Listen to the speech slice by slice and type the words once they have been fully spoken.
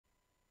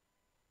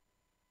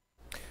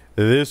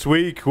This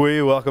week,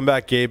 we welcome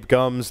back Gabe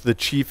Gumbs, the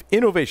Chief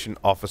Innovation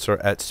Officer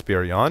at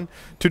Spirion,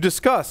 to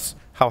discuss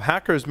how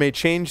hackers may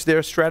change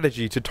their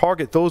strategy to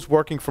target those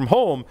working from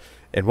home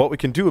and what we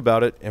can do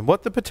about it and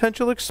what the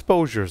potential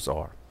exposures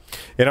are.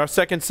 In our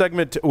second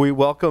segment, we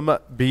welcome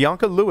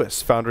Bianca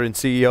Lewis, founder and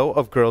CEO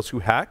of Girls Who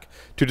Hack,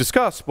 to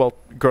discuss,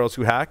 Girls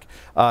Who Hack,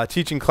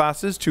 teaching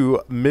classes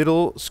to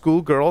middle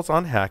school girls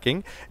on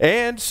hacking,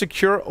 and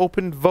Secure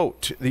Open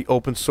Vote, the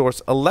open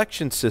source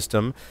election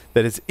system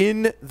that is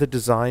in the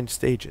design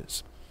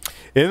stages.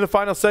 In the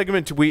final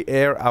segment, we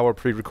air our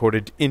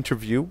pre-recorded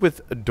interview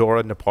with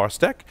Dora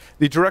Naparstek,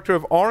 the Director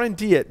of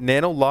R&D at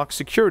NanoLock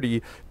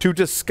Security, to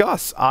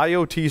discuss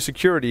IoT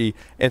security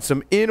and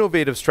some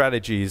innovative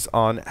strategies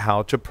on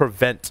how to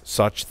prevent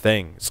such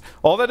things.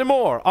 All that and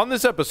more on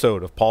this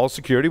episode of Paul's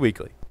Security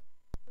Weekly.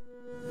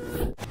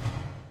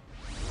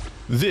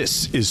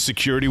 This is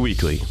Security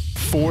Weekly,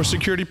 for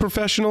security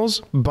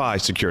professionals, by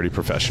security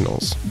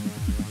professionals.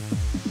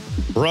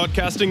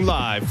 Broadcasting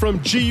live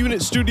from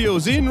G-Unit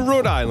Studios in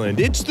Rhode Island,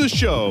 it's the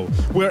show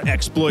where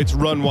exploits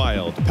run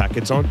wild,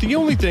 packets aren't the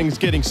only things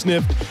getting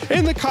sniffed,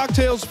 and the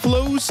cocktails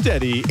flow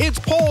steady. It's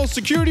Paul's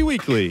Security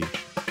Weekly.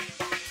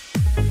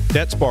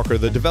 NetSparker,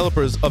 the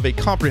developers of a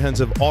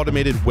comprehensive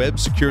automated web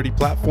security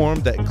platform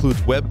that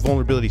includes web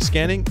vulnerability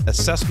scanning,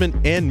 assessment,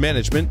 and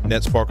management.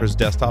 NetSparker's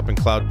desktop and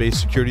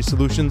cloud-based security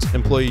solutions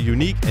employ a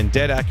unique and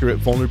dead-accurate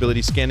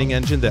vulnerability scanning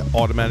engine that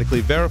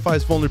automatically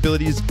verifies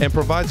vulnerabilities and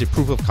provides a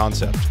proof of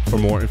concept. For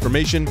more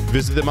information,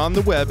 visit them on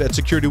the web at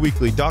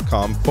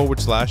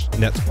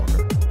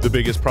securityweekly.com/NetSparker. The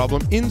biggest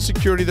problem in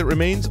security that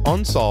remains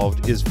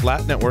unsolved is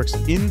flat networks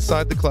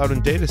inside the cloud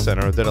and data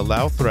center that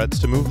allow threats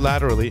to move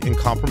laterally and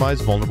compromise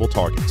vulnerable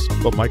targets.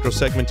 But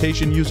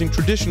microsegmentation using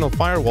traditional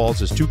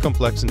firewalls is too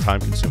complex and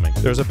time-consuming.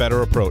 There's a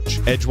better approach: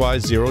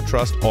 Edgewise Zero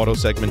Trust Auto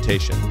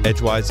Segmentation.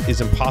 Edgewise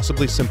is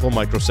impossibly simple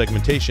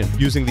microsegmentation.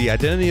 Using the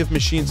identity of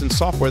machines and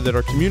software that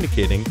are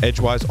communicating,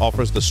 Edgewise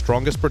offers the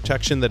strongest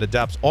protection that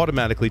adapts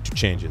automatically to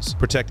changes.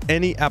 Protect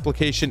any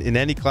application in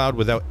any cloud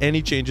without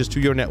any changes to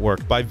your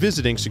network by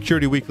visiting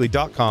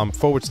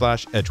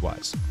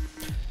securityweekly.com/Edgewise.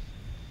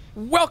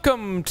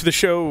 Welcome to the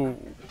show.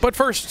 But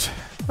first,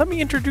 let me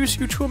introduce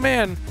you to a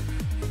man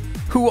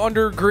who,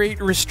 under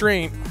great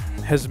restraint,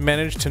 has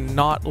managed to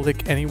not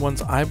lick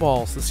anyone's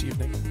eyeballs this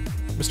evening.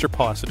 Mr.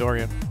 Paul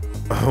Asadorian.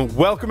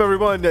 Welcome,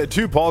 everyone,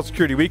 to Paul's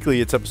Security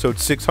Weekly. It's episode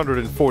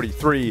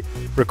 643,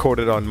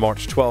 recorded on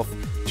March 12th,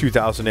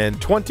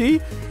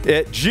 2020,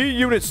 at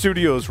G-Unit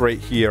Studios right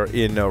here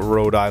in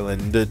Rhode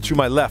Island. To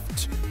my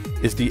left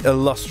is the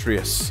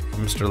illustrious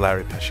Mr.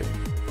 Larry Pesce.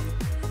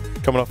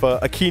 Coming off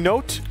a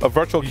keynote, a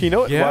virtual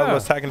keynote at Wild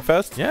West Hacking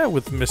Fest. Yeah,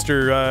 with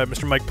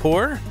Mr. Mike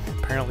Poore.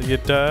 Apparently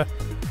it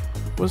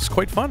was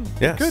quite fun.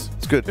 Yes, good.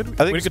 It's good. I think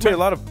there's going to be a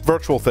lot of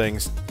virtual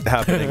things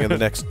happening in the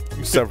next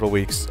several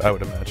weeks, I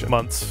would imagine.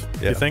 Months,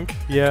 yeah. You think?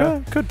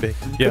 Yeah. Could be.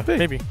 Yeah, could be.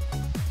 Maybe.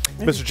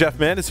 Mr. Jeff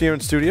Mann is here in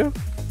studio.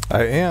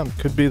 I am.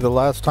 Could be the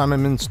last time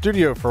I'm in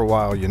studio for a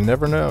while. You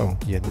never know.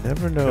 You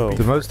never know.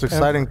 The most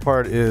exciting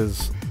part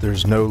is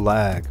there's no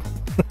lag.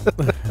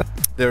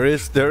 There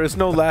is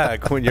no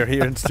lag when you're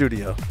here in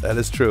studio. That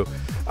is true.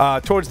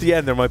 Towards the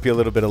end, there might be a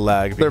little bit of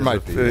lag. There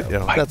might be.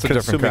 That's a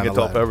different kind of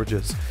adult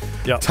beverages.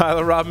 Yep.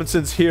 Tyler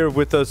Robinson's here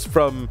with us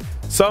from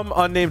some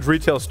unnamed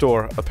retail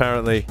store,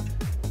 apparently,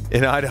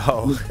 in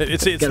Idaho.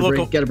 It's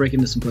local. Got to break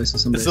into some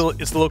places someday.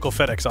 It's the local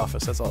FedEx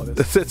office. That's all it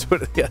is. That's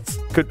what. Yes,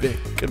 could be.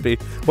 Could be.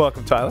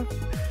 Welcome, Tyler.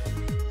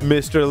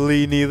 Mr.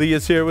 Lee Neely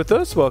is here with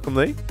us. Welcome,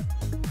 Lee.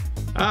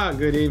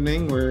 Good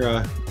evening.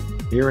 We're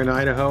here in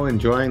Idaho,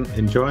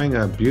 enjoying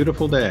a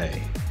beautiful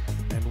day,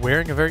 and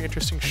wearing a very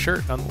interesting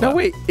shirt. Now,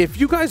 wait. If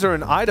you guys are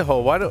in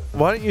Idaho, why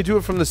don't you do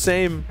it from the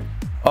same?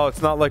 Oh,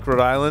 it's not like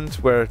Rhode Island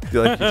where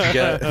you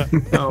get it.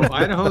 No,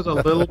 Idaho's a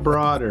little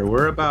broader.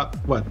 We're about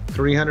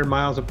 300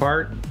 miles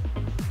apart.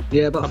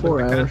 Yeah, about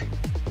 4 hours.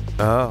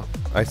 Oh,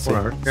 I see.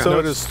 Yeah. So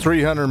it is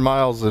 300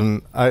 miles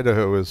in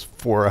Idaho is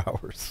 4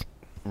 hours.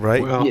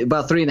 Right? Yeah,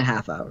 about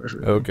 3.5 hours.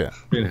 Really. Okay.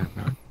 3.5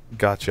 hours.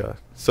 Gotcha.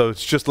 So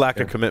it's just lack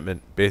of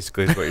commitment,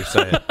 basically, is what you're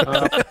saying.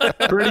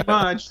 Pretty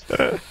much.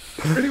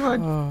 Pretty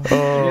much.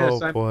 Oh,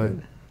 yes, boy.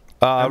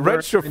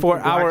 Register for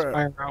our Black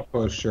Spire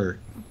Outpost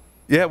shirt.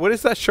 Yeah, what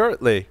is that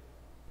shirt, Lee?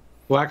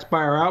 Black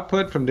Spire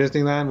Output from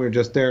Disneyland. We were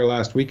just there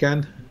last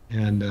weekend,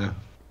 and I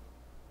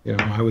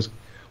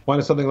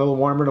wanted something a little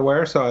warmer to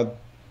wear, so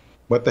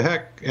what the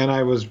heck? And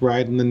I was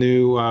riding the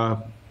new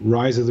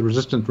Rise of the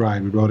Resistance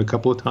ride. We rode a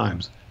couple of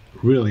times.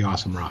 Really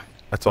awesome ride.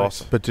 That's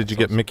awesome. But did you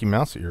get Mickey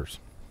Mouse ears?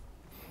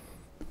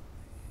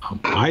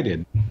 I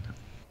didn't.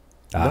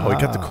 No, we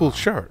got the cool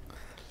shirt.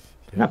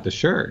 I got the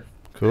shirt.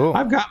 Cool.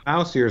 I've got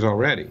mouse ears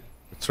already.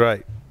 That's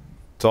right.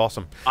 It's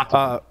awesome.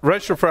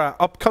 Register for our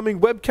upcoming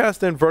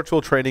webcast and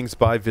virtual trainings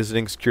by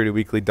visiting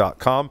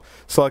securityweekly.com.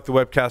 Select the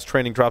webcast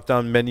training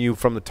drop-down menu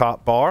from the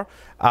top bar.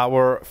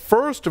 Our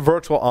first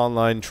virtual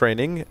online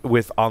training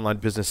with online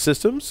business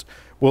systems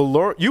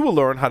You will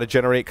learn how to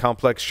generate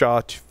complex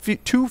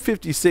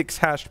SHA-256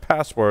 hashed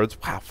passwords.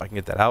 Wow, if I can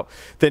get that out.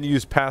 Then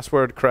use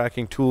password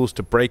cracking tools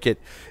to break it.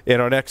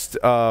 And our next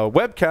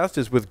webcast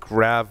is with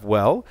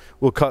Gravwell.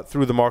 We'll cut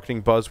through the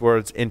marketing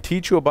buzzwords and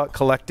teach you about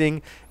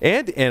collecting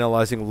and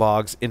analyzing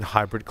logs in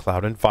hybrid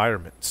cloud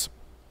environments.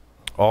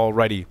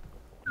 Alrighty.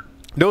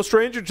 No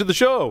stranger to the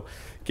show.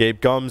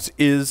 Gabe Gumbs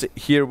is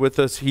here with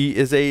us. He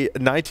is a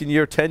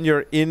 19-year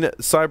tenure in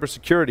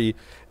cybersecurity.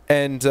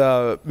 And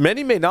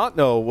many may not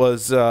know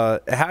was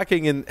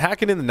hacking in the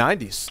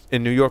 90s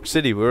in New York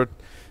City. We were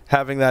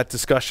having that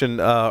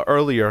discussion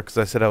earlier because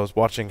I said I was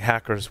watching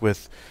Hackers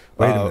with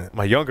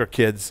my younger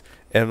kids,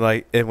 and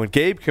when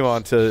Gabe came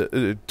on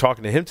to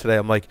talking to him today,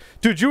 I'm like,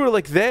 dude, you were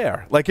like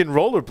there, like in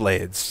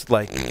rollerblades,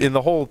 like in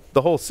the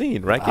whole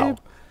scene, right, Gabe?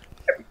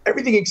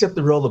 Everything except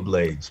the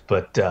rollerblades,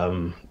 but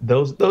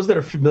those that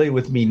are familiar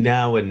with me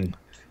now and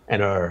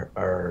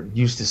are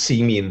used to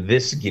seeing me in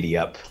this giddy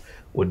up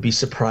would be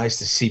surprised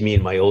to see me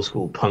in my old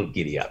school punk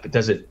giddy up. It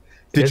doesn't.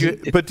 Did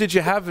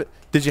you have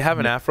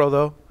an afro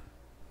though?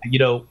 You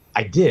know,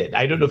 I did.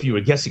 I don't know if you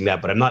were guessing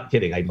that, but I'm not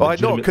kidding. I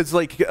know because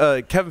like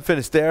Kevin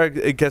Finisterre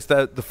gets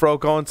the fro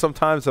going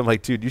sometimes. I'm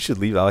like, dude, you should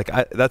leave that. Like,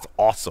 that's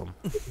awesome.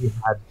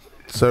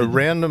 So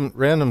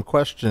random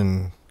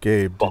question,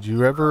 Gabe. Did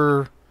you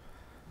ever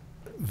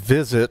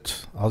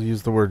visit? I'll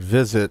use the word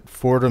visit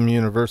Fordham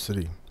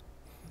University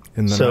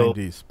in the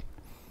 90s.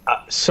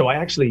 So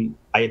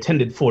I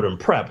attended Fordham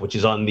Prep, which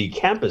is on the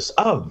campus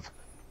of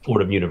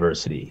Fordham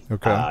University.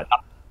 Okay.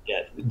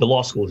 The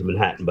law school is in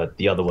Manhattan, but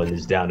the other one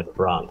is down in the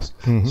Bronx.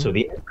 So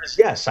the answer is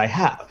yes, I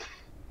have.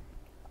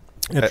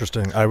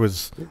 Interesting. That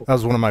was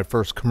one of my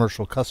first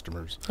commercial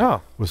customers.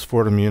 Oh, was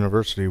Fordham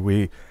University.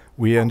 We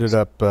ended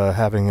up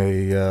having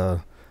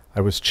I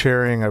was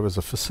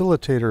a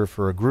facilitator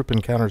for a group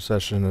encounter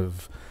session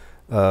of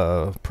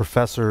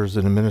professors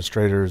and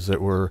administrators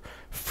that were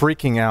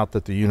freaking out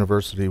that the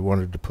university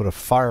wanted to put a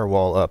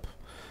firewall up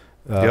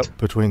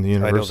between the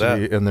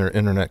university and their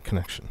internet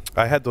connection.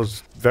 I had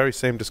those very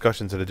same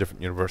discussions at a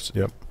different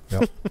university.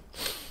 Yep.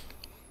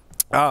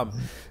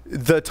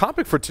 The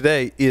topic for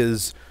today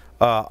is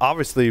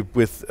obviously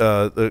with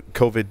the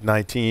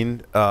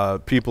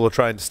COVID-19, people are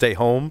trying to stay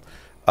home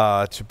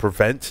to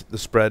prevent the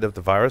spread of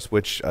the virus,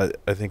 which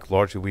I think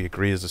largely we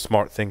agree is a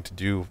smart thing to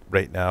do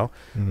right now,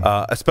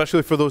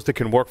 especially for those that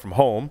can work from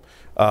home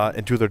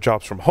and do their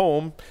jobs from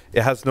home.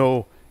 It has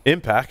no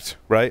impact,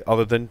 right,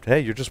 other than, hey,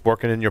 you're just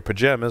working in your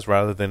pajamas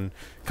rather than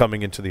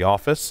coming into the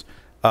office.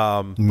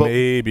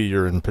 Maybe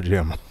you're in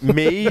pajamas.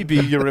 Maybe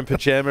you're in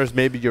pajamas.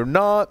 Maybe you're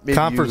not. Maybe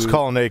Conference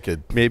call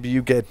naked. Maybe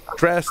you get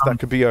dressed. That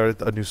could be a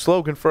new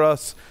slogan for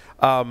us.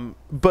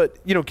 But,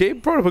 you know,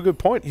 Gabe brought up a good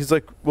point. He's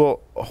like, well,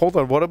 hold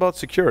on. What about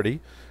security?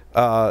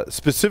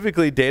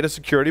 Specifically data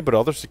security, but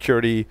other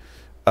security,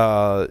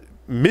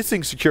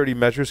 missing security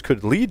measures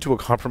could lead to a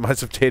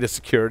compromise of data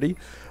security.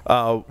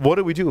 What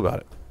do we do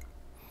about it?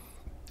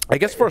 I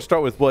guess first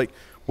start with, like,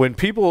 when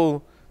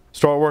people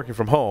start working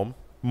from home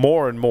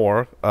more and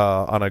more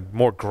on a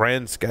more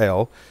grand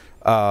scale,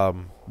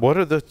 what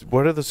are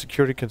the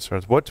security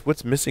concerns?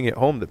 What's missing at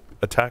home that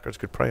attackers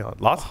could prey on?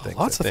 Lots of things.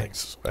 Lots of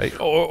things, right?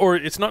 Or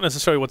it's not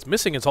necessarily what's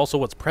missing; it's also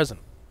what's present.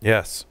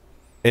 Yes,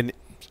 and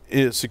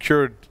it's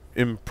secured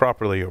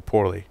improperly or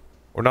poorly,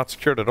 or not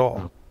secured at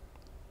all.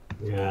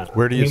 Yeah.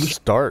 Where do you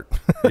start?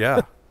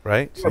 Yeah,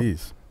 right.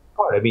 Jeez.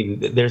 I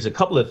mean, there's a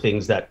couple of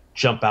things that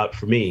jump out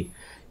for me.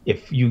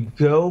 If you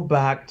go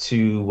back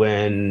to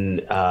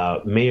when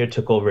Mayor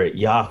took over at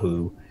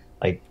Yahoo,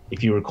 like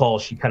if you recall,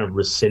 she kind of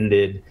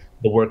rescinded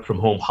the work from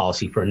home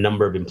policy for a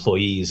number of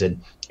employees. And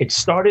it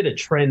started a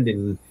trend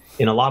in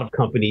a lot of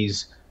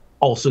companies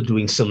also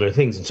doing similar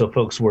things. And so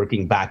folks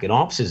working back in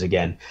offices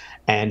again.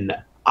 And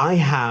I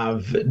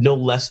have no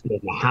less than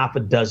half a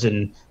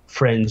dozen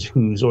friends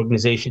whose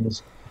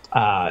organizations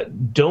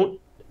don't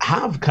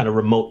have kind of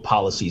remote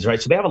policies, right?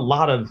 So they have a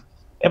lot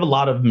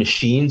of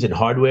machines and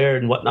hardware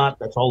and whatnot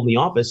that's all in the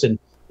office. And,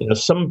 you know,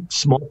 some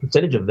small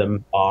percentage of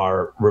them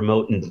are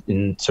remote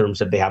in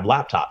terms of they have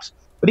laptops.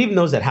 But even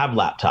those that have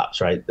laptops,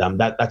 right,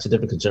 that's a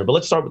different concern. But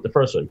let's start with the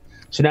first one.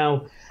 So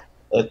now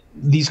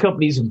these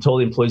companies have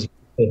told the employees,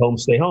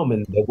 stay home,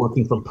 and they're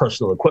working from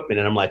personal equipment.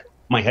 And I'm like,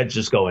 my head's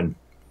just going,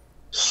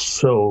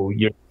 so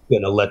you're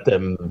going to let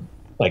them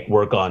like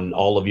work on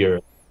all of your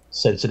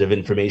sensitive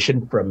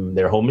information from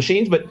their home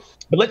machines? But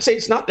let's say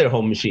it's not their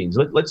home machines.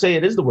 Let's say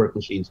it is the work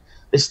machines.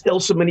 There's still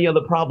so many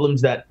other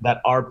problems that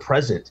are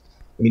present.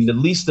 I mean, the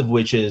least of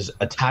which is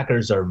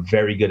attackers are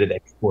very good at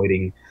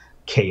exploiting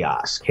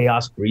chaos.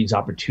 Chaos breeds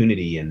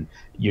opportunity, and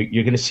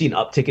you're going to see an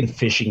uptick in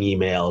phishing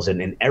emails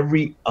and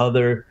every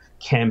other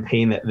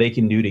campaign that they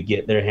can do to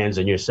get their hands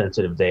on your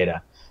sensitive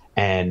data.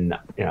 And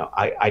you know,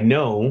 I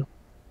know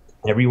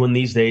everyone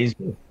these days,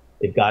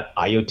 they've got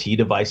IoT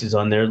devices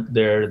on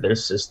their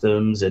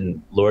systems,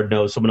 and Lord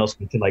knows someone else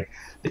can, like,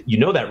 you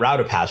know, that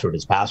router password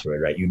is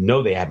password, right? You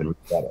know they haven't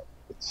reset it.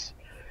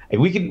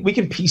 And we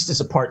can piece this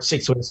apart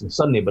 6 ways from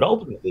Sunday, but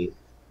ultimately,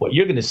 what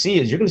you're going to see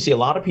is a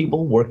lot of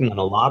people working on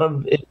a lot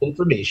of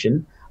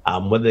information,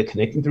 whether they're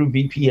connecting through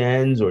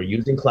VPNs or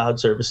using cloud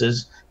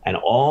services, and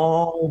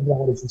all of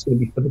that is just going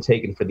to be for the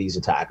taking for these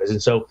attackers.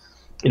 And so,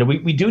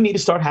 we do need to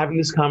start having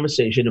this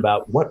conversation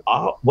about what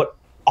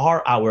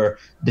are our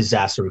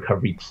disaster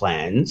recovery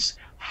plans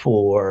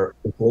for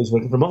employees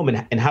working from home,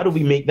 and how do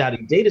we make that a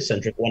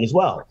data-centric one as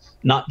well,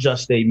 not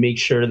just they make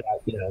sure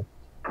that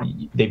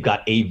they've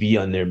got AV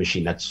on their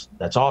machine. That's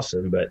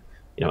awesome, but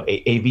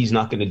AV is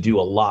not going to do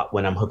a lot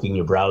when I'm hooking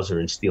your browser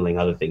and stealing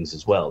other things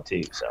as well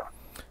too.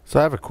 So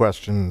I have a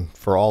question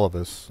for all of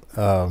us,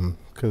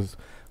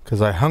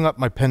 because I hung up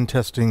my pen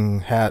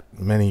testing hat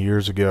many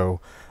years ago.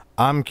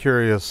 I'm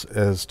curious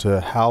as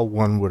to how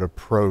one would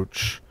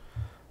approach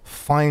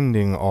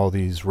finding all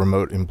these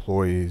remote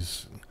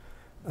employees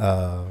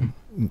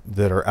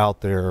that are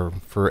out there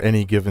for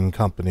any given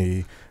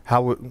company.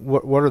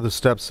 What are the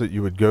steps that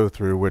you would go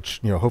through,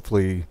 which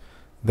hopefully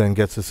then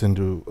gets us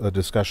into a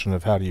discussion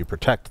of how do you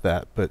protect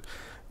that. But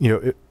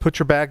put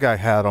your bad guy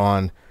hat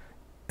on.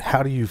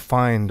 How do you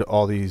find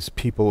all these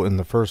people in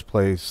the first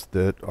place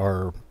that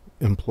are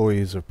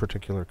employees of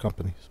particular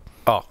companies?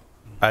 Oh,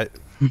 I'm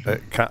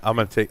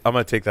gonna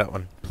take that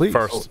one Please.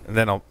 first, and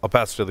then I'll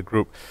pass it to the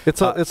group.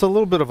 It's a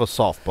little bit of a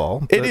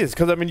softball. It is,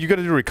 because you got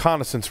to do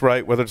reconnaissance,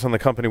 right? Whether it's on the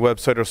company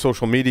website or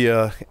social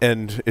media,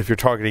 and if you're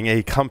targeting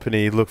a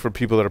company, look for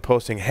people that are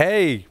posting,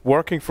 "Hey,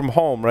 working from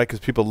home," right? Because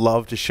people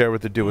love to share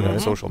what they're doing on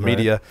social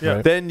media.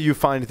 Yeah. Then you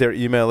find their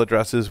email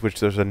addresses, which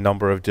there's a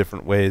number of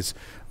different ways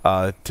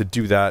to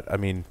do that.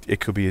 It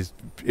could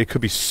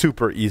be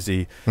super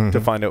easy to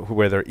find out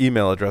where their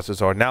email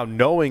addresses are. Now,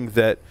 knowing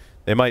that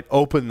they might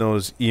open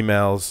those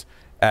emails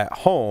at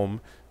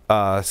home,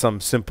 some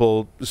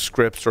simple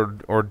scripts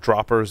or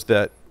droppers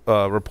that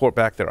report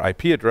back their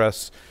IP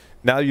address.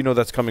 Now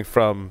that's coming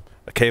from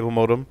a cable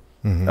modem,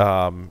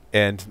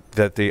 and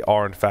that they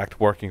are in fact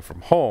working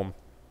from home.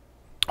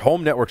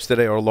 Home networks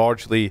today are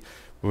largely,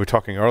 we were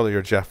talking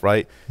earlier, Jeff,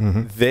 right?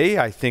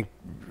 I think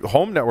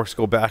home networks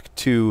go back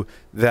to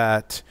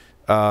that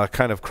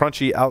kind of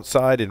crunchy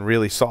outside and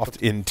really soft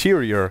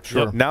interior.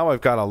 Sure. Now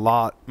I've got a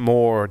lot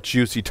more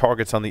juicy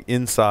targets on the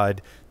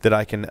inside that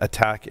I can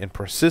attack and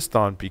persist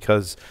on,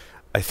 because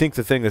I think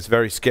the thing that's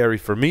very scary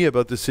for me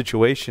about this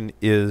situation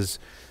is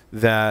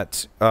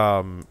that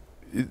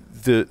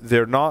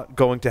they're not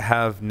going to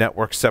have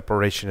network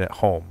separation at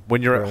home.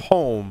 When you're at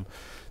home,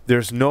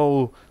 there's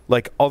no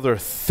other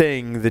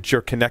thing that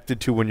you're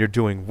connected to when you're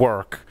doing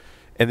work.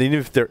 And then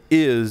if there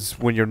is,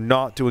 when you're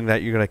not doing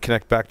that, you're going to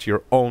connect back to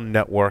your own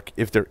network,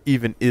 if there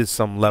even is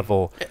some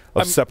level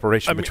of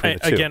separation between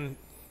the two. Again,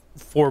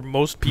 for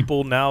most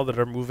people now that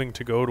are moving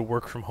to go to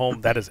work from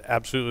home, that is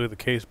absolutely the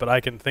case. But I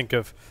can think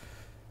of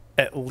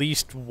at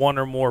least one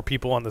or more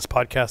people on this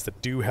podcast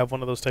that do have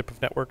one of those type of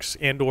networks,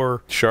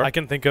 and/or I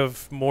can think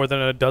of more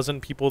than a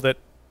dozen people that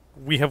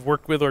we have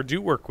worked with or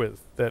do work with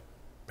that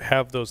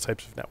have those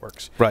types of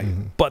networks. Right.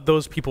 But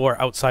those people are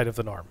outside of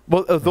the norm.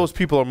 Well, those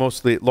people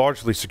are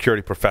largely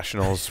security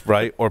professionals,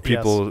 right? Or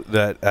people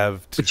that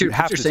have But you're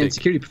saying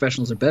security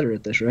professionals are better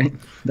at this, right?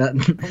 No.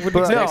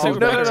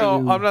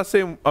 I'm not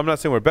saying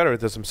we're better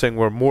at this. I'm saying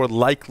we're more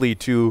likely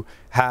to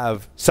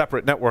have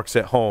separate networks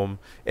at home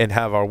and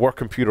have our work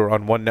computer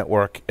on one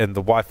network and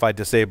the Wi-Fi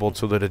disabled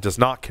so that it does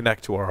not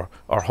connect to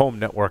our home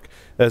network.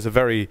 There's a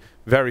very,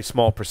 very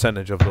small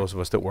percentage of those of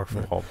us that work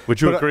from home. Would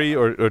you agree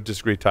or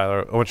disagree,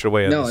 Tyler? I want you to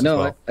weigh in.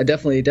 I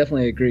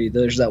definitely agree.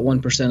 There's that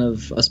 1%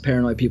 of us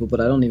paranoid people, but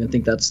I don't even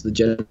think that's the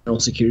general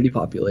security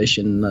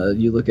population.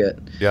 You look at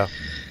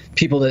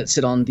people that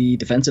sit on the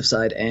defensive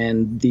side,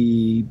 and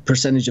the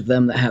percentage of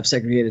them that have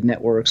segregated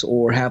networks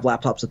or have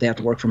laptops that they have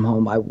to work from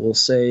home, I will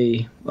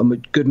say a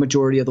good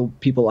majority of the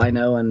people I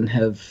know and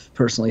have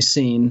personally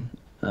seen,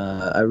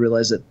 I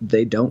realize that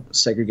they don't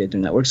segregate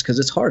their networks because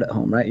it's hard at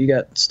home, right? You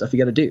got stuff you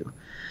got to do.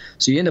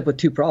 So you end up with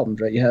two problems,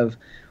 right? You have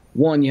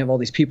all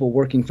these people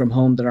working from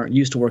home that aren't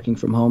used to working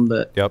from home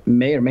that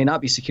may or may not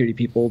be security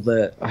people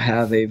that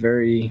have a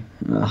very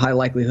high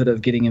likelihood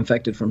of getting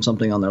infected from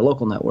something on their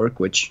local network,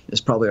 which has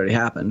probably already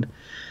happened.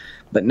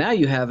 But now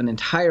you have an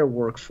entire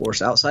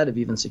workforce outside of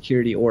even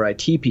security or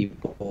IT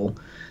people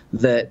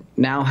that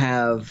now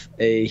have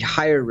a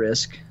higher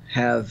risk,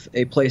 have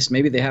a place,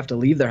 maybe they have to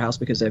leave their house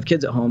because they have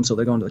kids at home, so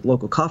they're going to the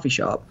local coffee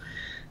shop.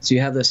 So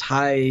you have this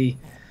high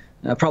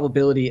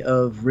probability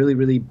of really,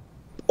 really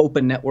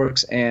open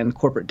networks and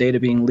corporate data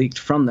being leaked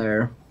from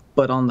there.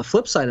 But on the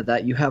flip side of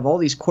that, you have all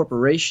these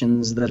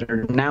corporations that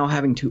are now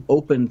having to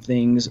open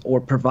things or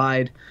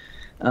provide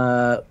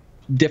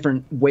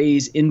different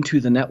ways into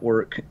the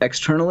network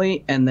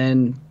externally and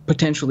then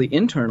potentially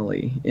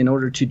internally in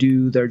order to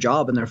do their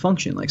job and their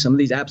function. Like some of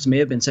these apps may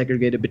have been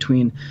segregated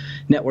between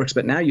networks,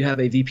 but now you have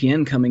a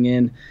VPN coming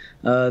in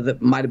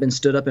that might have been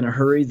stood up in a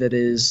hurry that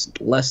is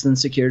less than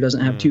secure,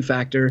 doesn't have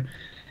two-factor.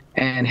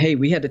 And hey,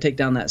 we had to take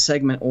down that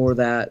segment or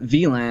that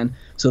VLAN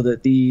so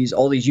that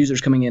all these users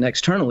coming in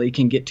externally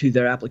can get to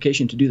their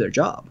application to do their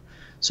job.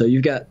 So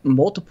you've got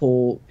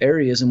multiple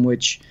areas in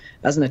which,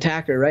 as an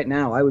attacker right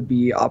now, I would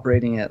be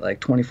operating at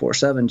like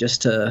 24/7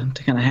 just to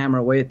kind of hammer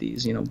away at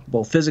these,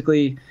 both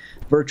physically,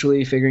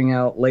 virtually, figuring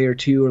out layer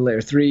 2 or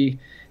layer 3,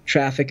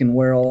 traffic and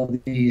where all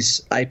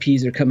these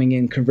IPs are coming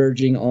in,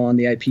 converging on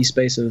the IP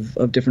space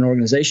of different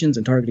organizations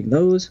and targeting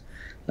those.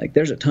 Like,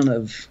 there's a ton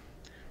of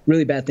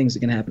really bad things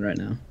that can happen right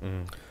now.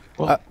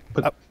 Well,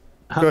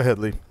 go ahead,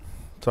 Lee.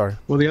 Sorry.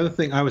 Well, the other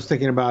thing I was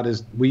thinking about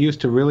is we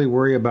used to really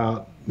worry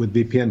about with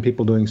VPN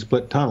people doing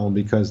split tunnel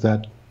because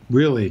that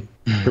really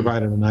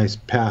provided a nice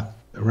path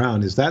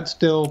around. Is that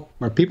still,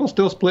 are people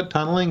still split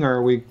tunneling, or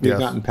are we've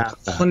gotten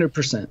past that?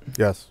 100%.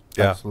 Yes.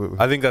 Yeah, absolutely.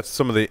 I think that's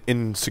some of the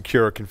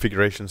insecure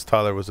configurations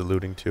Tyler was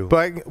alluding to. But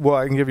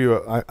I can give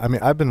you I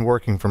mean, I've been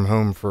working from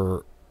home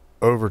for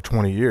over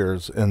 20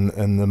 years, and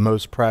the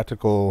most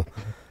practical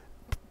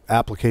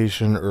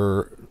application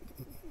or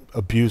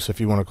abuse, if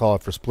you want to call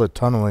it, for split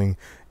tunneling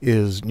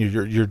is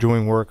you're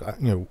doing work,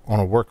 on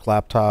a work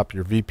laptop,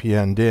 you're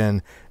VPN'd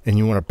in, and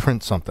you want to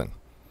print something,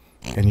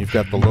 and you've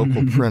got the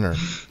local printer.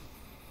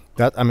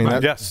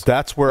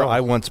 That's where I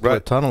want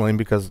split tunneling,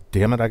 because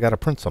damn it, I got to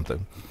print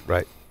something.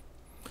 Right.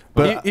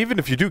 But even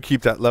if you do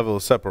keep that level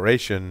of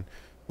separation,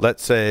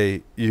 let's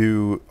say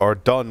you are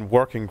done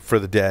working for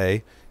the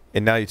day,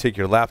 and now you take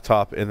your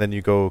laptop and then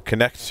you go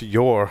connect to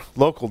your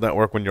local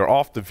network when you're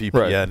off the VPN.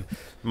 Right.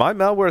 My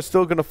malware is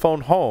still going to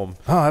phone home.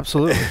 Oh,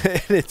 absolutely.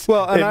 It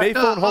may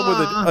phone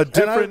home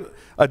with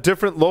a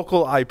different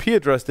local IP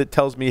address that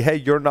tells me, hey,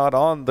 you're not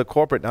on the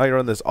corporate. Now you're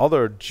on this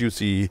other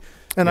juicy.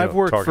 And I've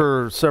worked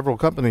for several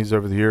companies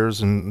over the years,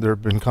 and there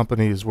have been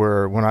companies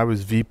where when I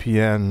was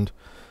VPN'd,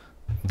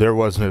 there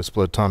was no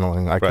split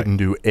tunneling. I couldn't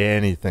do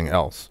anything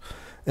else.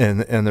 And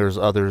there's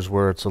others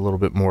where it's a little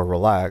bit more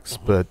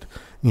relaxed, but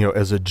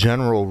as a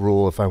general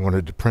rule, if I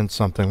wanted to print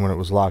something when it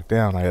was locked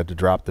down, I had to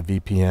drop the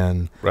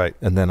VPN,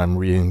 and then I'm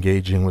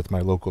re-engaging with my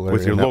local area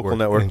with your local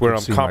network, where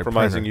I'm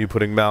compromising you,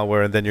 putting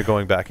malware, and then you're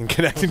going back and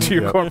connecting to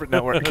your corporate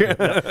network.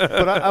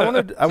 But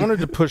I wanted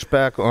to push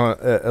back on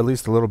at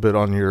least a little bit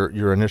on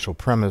your initial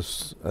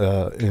premise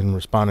in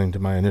responding to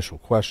my initial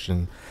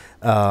question.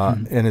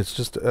 And it's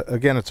just,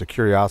 again, it's a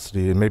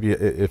curiosity, and maybe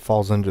it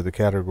falls under the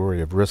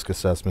category of risk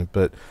assessment,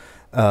 but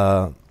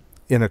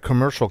in a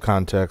commercial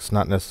context,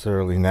 not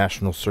necessarily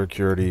national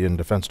security and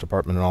Defense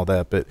Department and all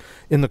that, but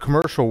in the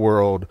commercial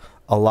world,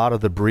 a lot of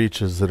the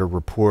breaches that are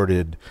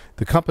reported,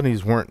 the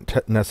companies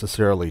weren't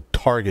necessarily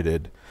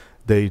targeted.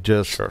 They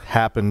just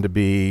happened to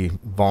be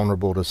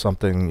vulnerable to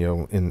something,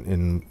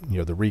 in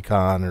the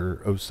recon or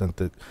OSINT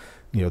that,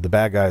 the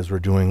bad guys were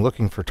doing,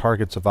 looking for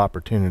targets of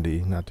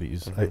opportunity. Not to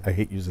use, I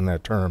hate using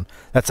that term.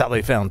 That's how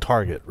they found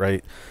target,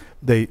 right?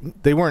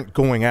 They weren't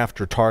going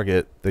after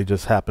target. They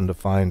just happened to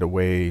find a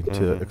way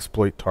to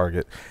exploit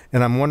target.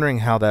 And I'm wondering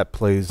how that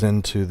plays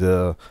into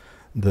the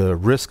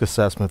risk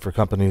assessment for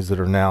companies that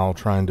are now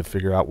trying to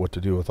figure out what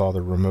to do with all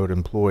their remote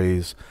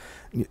employees.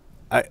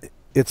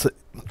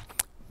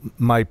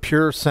 My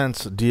pure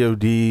sense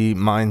DoD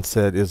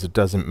mindset is it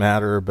doesn't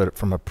matter, but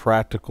from a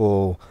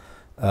practical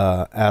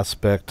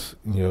aspect,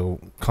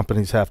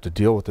 companies have to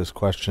deal with this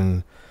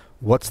question.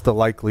 What's the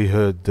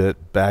likelihood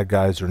that bad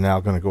guys are now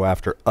going to go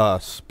after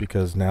us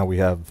because now we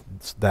have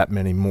that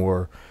many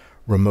more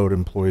remote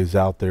employees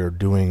out there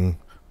doing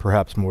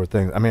perhaps more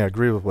things? I mean, I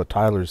agree with what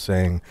Tyler's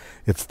saying.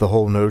 It's the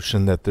whole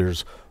notion that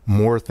there's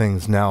more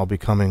things now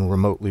becoming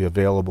remotely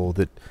available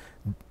that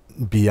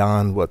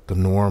beyond what the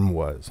norm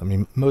was. I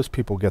mean, most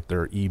people get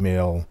their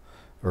email,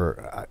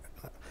 or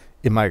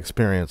in my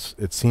experience,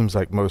 it seems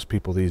like most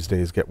people these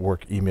days get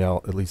work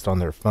email, at least on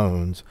their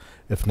phones,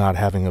 if not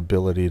having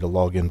ability to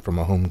log in from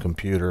a home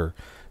computer,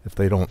 if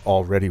they don't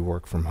already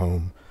work from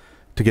home,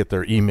 to get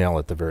their email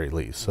at the very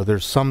least. So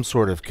there's some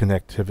sort of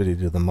connectivity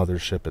to the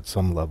mothership at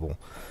some level.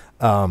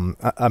 I'm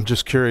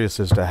just curious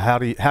as to how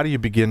do you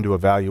begin to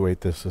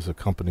evaluate this as a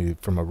company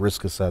from a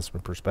risk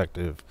assessment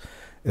perspective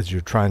as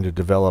you're trying to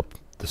develop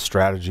the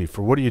strategy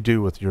for what do you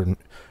do with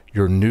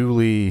your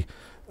newly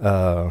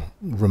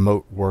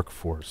remote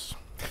workforce?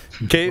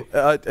 Gabe,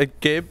 I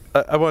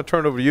want to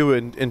turn it over to you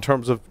in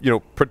terms of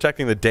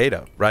protecting the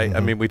data, right? I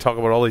mean, we talk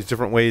about all these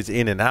different ways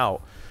in and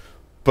out,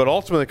 but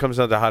ultimately it comes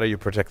down to how do you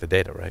protect the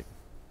data, right?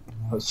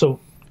 So,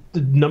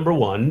 number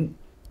one,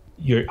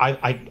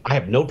 I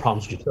have no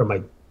problems with your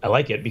term. I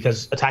like it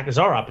because attackers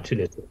are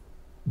opportunistic.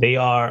 They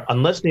are,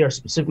 unless they are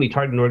specifically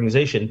targeting an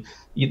organization.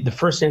 The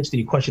first answer to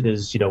your question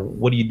is,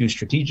 what do you do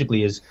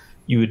strategically? Is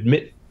you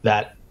admit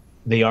that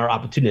they are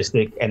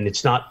opportunistic, and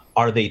it's not,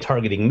 are they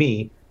targeting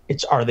me?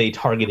 It's, are they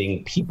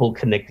targeting people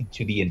connected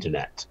to the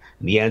internet?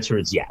 And the answer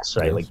is yes,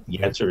 right? Like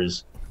the answer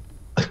is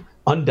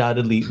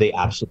undoubtedly they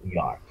absolutely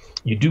are.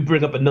 You do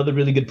bring up another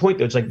really good point,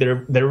 though. It's like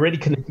they're already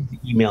connected to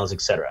emails,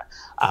 etc.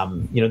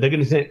 They're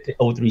going to connect to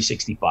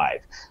O365.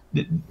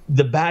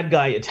 The bad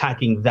guy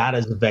attacking that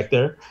as a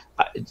vector,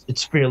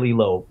 it's fairly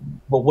low.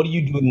 But what are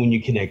you doing when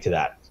you connect to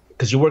that?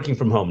 Because you're working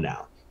from home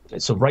now.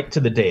 So right to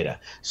the data.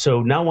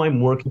 So now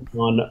I'm working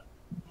on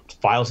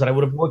files that I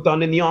would have worked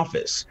on in the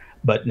office.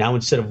 But now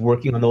instead of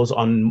working on those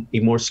on a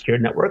more secure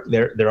network,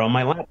 they're on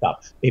my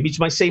laptop. Maybe it's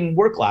my same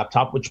work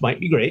laptop, which might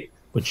be great,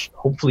 which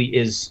hopefully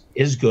is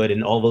good,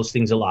 and all those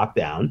things are locked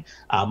down.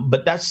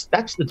 But that's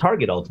the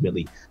target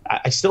ultimately.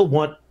 I still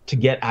want to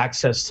get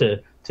access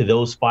to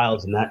those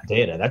files and that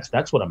data.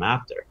 That's what I'm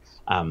after.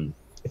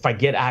 if I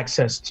get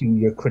access to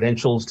your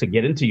credentials to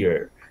get into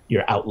your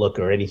Outlook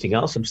or anything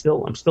else, I'm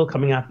still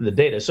coming after the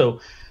data.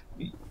 So,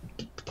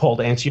 Paul,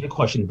 to answer your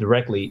question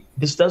directly,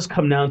 this does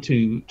come down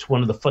to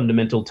one of the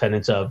fundamental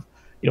tenets of,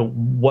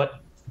 what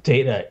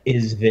data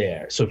is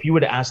there. So if you were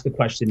to ask the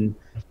question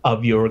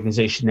of your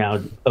organization now,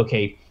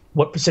 okay,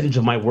 what percentage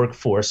of my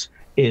workforce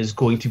is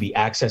going to be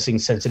accessing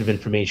sensitive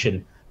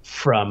information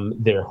from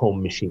their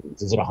home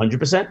machines? Is it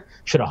 100%?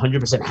 Should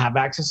 100% have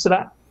access to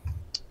that?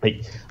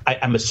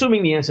 I'm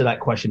assuming the answer to that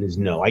question is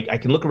no. I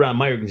can look around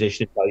my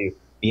organization and tell you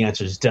the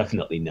answer is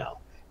definitely no.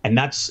 And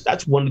that's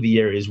one of the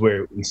areas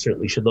where we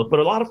certainly should look. But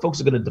a lot of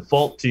folks are going to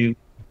default to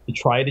the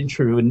tried and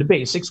true and the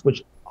basics,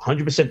 which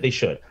 100% they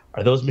should.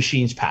 Are those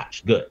machines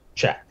patched? Good,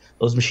 check.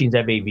 Those machines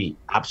have AV?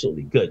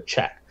 Absolutely, good,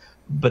 check.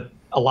 But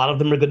a lot of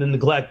them are going to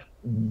neglect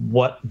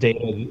what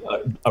data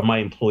are my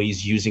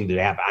employees using that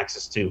they have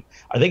access to.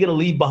 Are they going to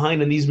leave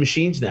behind on these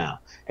machines now?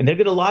 And they're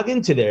going to log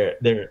into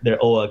their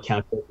OA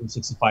account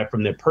 365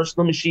 from their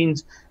personal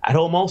machines at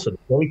home also.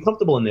 They're very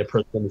comfortable in their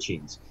personal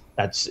machines.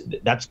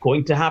 That's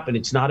going to happen.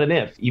 It's not an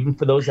if. Even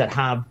for those that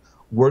have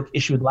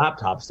work-issued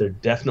laptops, they're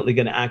definitely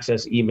going to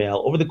access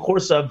email over the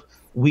course of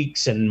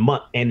weeks and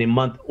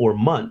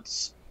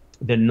months.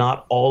 They're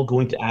not all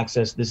going to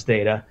access this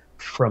data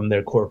from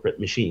their corporate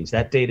machines.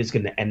 That data is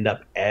going to end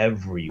up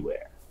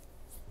everywhere.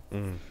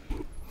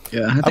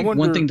 Yeah, I think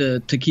one thing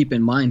to keep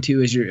in mind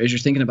too, as you're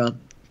thinking about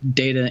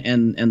data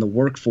and the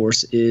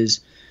workforce, is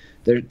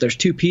there's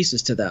two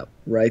pieces to that,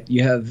 right?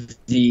 You have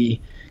the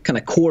kind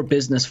of core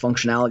business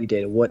functionality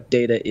data. What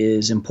data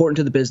is important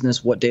to the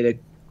business? What data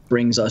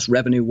brings us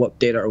revenue? What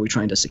data are we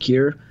trying to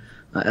secure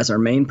as our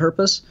main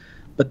purpose?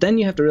 But then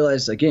you have to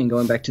realize, again,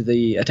 going back to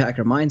the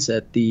attacker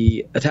mindset,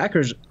 the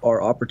attackers are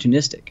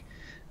opportunistic.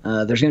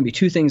 There's going to be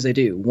two things they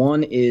do.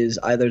 One is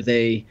either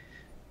they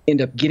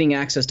end up getting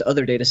access to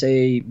other data.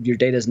 Say your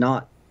data is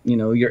not,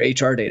 your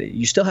HR data.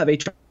 You still have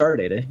HR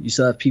data. You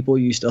still have people.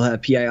 You still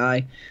have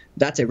PII.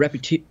 That's a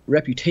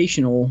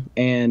reputational,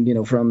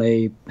 and from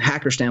a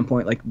hacker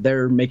standpoint, like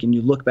they're making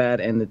you look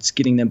bad, and it's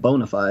getting them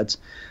bona fides.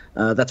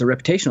 That's a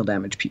reputational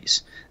damage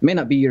piece. It may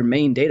not be your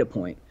main data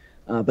point,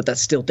 but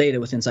that's still data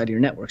within inside of your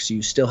network. So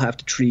you still have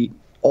to treat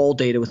all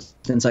data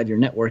within inside your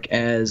network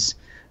as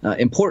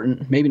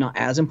important, maybe not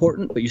as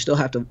important, but you still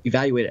have to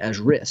evaluate it as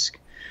risk.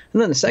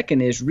 And then the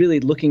second is really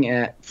looking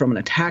at, from an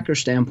attacker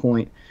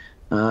standpoint,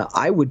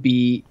 I would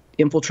be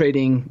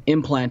infiltrating,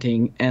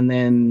 implanting, and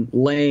then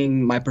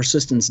laying my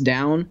persistence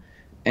down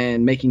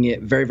and making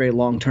it very, very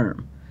long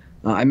term.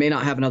 I may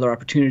not have another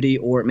opportunity,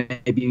 or it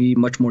may be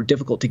much more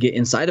difficult to get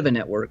inside of a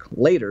network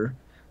later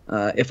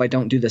if I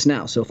don't do this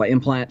now. So if I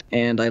implant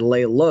and I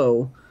lay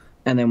low,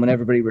 and then when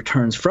everybody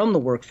returns from the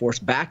workforce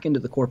back into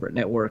the corporate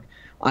network,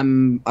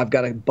 I've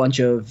got a bunch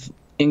of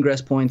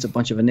ingress points, a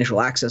bunch of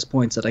initial access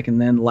points that I can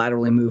then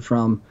laterally move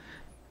from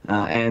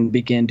and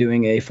begin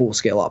doing a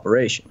full-scale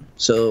operation.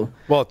 So,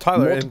 well,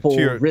 Tyler, and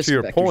to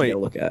your point,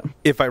 look at.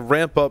 If I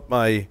ramp up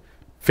my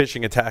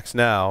phishing attacks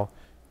now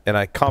and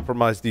I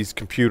compromise these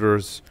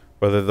computers,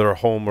 whether they're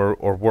home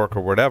or work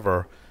or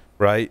whatever,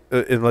 right,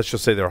 and let's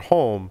just say they're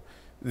home,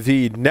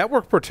 the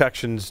network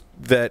protections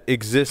that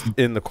exist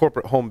in the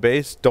corporate home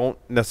base don't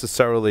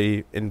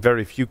necessarily, in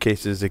very few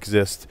cases,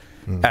 exist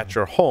at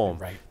your home.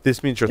 Right.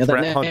 This means you're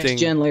threat hunting. Next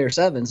gen layer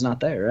 7's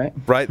not there, right?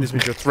 Right. This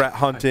means you're threat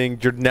hunting,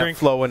 your net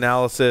flow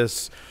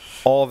analysis,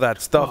 all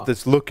that stuff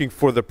that's looking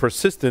for the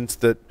persistence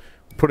that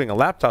putting a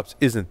laptops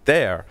isn't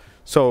there.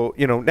 So,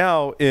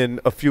 now in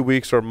a few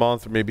weeks or a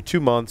month or maybe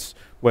 2 months,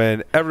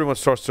 when everyone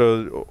starts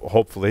to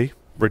hopefully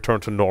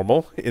return to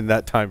normal in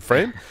that time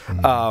frame,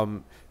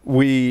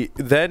 we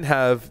then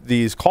have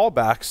these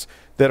callbacks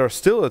that are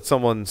still at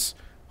someone's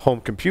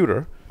home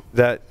computer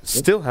that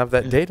still have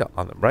that data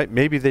on them, right?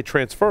 Maybe they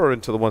transfer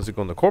into the ones that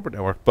go in the corporate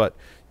network, but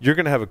you're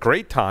going to have a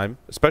great time,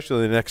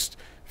 especially in the next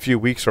few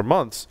weeks or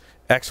months,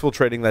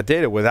 exfiltrating that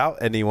data without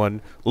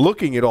anyone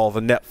looking at all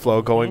the net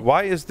flow going,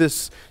 why is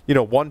this,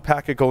 one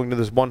packet going to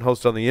this one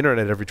host on the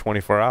internet every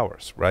 24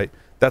 hours, right?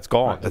 That's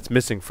gone. Right. That's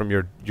missing from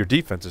your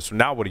defenses. So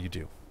now what do you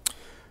do?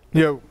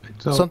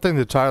 Something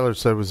that Tyler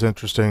said was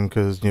interesting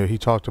because, he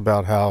talked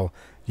about how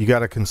you got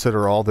to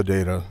consider all the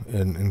data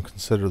and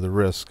consider the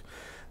risk.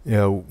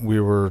 We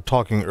were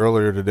talking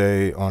earlier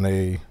today on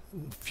a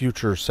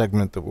future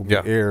segment that will be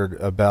aired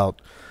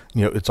about,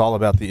 it's all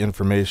about the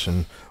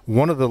information.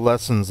 One of the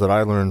lessons that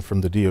I learned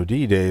from the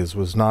DoD days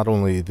was not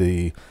only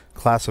the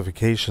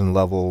classification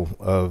level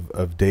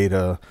of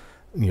data,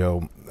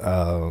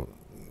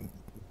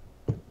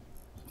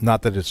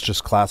 not that it's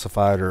just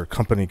classified or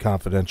company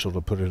confidential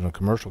to put it in a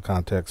commercial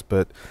context,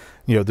 but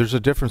there's a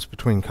difference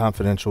between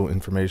confidential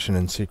information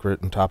and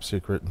top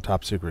secret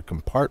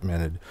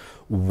compartmented.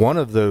 One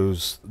of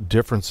those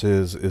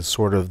differences is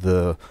sort of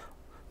the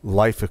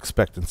life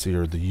expectancy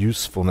or the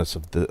usefulness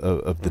of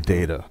the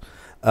data.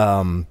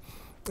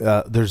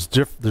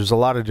 There's a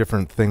lot of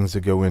different things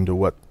that go into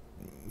what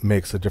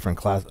makes a different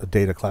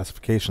data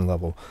classification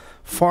level.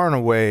 Far and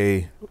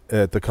away,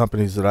 at the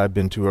companies that I've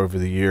been to over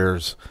the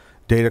years,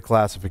 data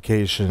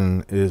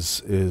classification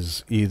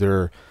is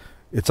either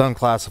it's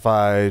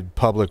unclassified,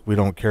 public, we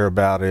don't care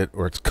about it,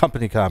 or it's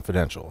company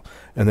confidential.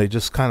 And they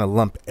just kind of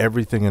lump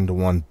everything into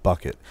one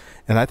bucket.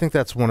 And I think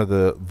that's one of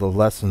the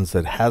lessons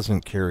that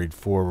hasn't carried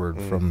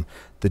forward from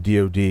the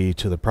DoD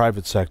to the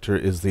private sector,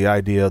 is the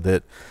idea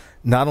that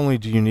not only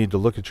do you need to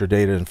look at your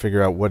data and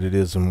figure out what it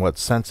is and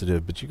what's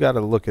sensitive, but you got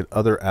to look at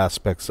other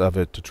aspects of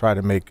it to try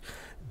to make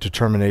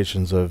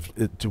determinations of,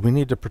 do we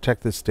need to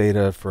protect this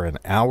data for an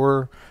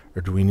hour,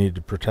 or do we need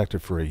to protect it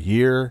for a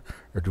year,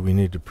 or do we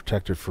need to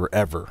protect it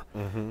forever?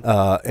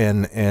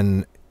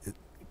 And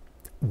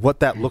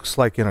what that looks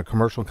like in a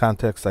commercial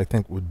context, I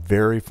think, would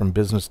vary from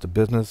business to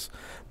business,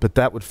 but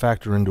that would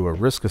factor into a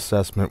risk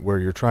assessment where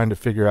you're trying to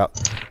figure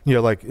out,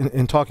 like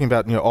in talking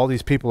about, all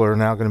these people are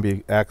now going to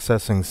be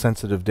accessing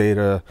sensitive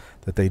data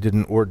that they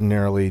didn't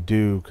ordinarily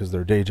do because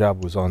their day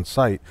job was on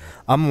site.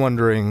 I'm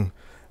wondering,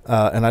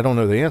 and I don't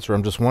know the answer,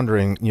 I'm just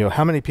wondering,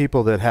 how many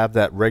people that have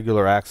that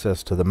regular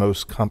access to the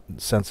most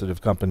sensitive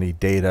company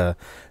data,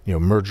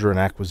 merger and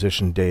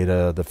acquisition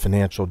data, the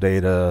financial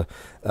data,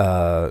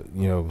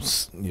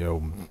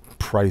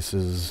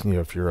 prices,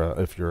 if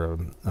you're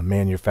a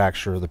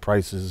manufacturer, the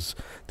prices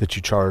that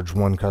you charge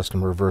one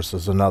customer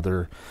versus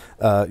another,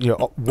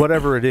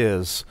 whatever it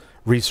is,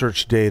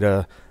 research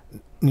data.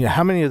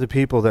 How many of the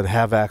people that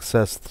have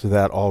access to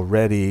that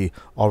already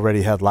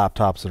had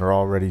laptops and are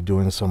already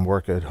doing some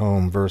work at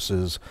home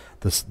versus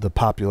the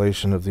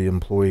population of the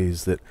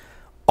employees that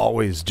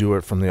always do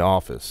it from the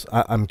office?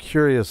 I'm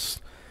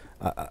curious.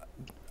 I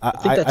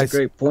think that's a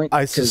great point.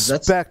 I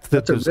suspect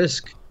that's a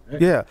risk.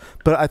 Right? Yeah,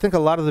 but I think a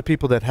lot of the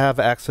people that have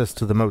access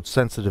to the most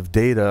sensitive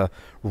data,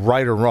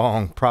 right or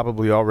wrong,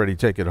 probably already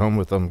take it home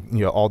with them.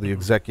 All the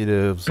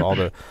executives, all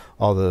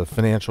the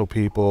financial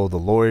people, the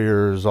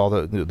lawyers, all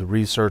the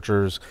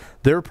researchers,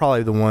 they're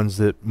probably the ones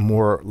that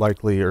more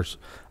likely are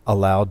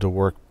allowed to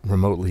work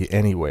remotely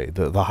anyway.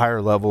 The higher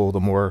level,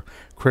 the more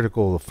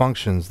critical the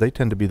functions, they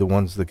tend to be the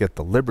ones that get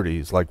the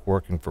liberties, like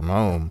working from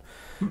home,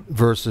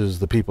 versus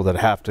the people that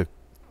have to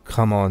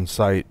come on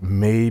site.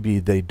 Maybe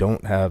they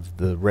don't have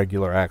the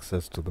regular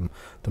access to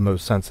the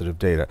most sensitive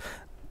data.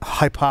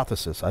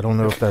 Hypothesis. I don't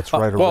know if that's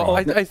right or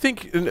wrong. I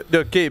think,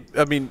 Gabe,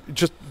 I mean,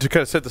 just to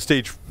kind of set the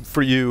stage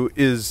for you,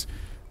 is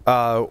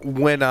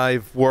when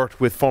I've worked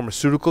with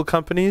pharmaceutical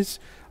companies,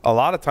 a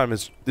lot of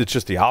times it's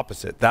just the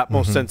opposite. That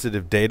most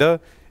sensitive data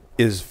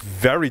is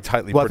very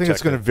tightly protected. I think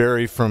it's going to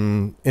vary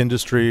from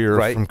industry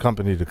or from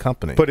company to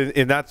company. But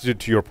in that,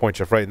 to your point,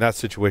 Jeff, right, in that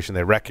situation,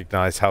 they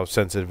recognize how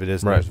sensitive it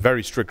is. There's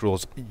very strict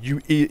rules.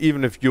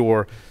 Even if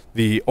you're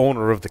the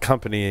owner of the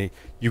company,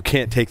 you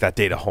can't take that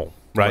data home.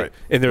 Right.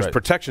 And there's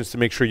protections to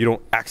make sure you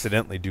don't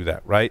accidentally do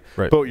that, right?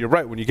 But you're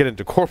right, when you get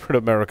into corporate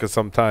America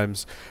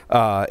sometimes,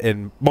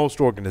 in most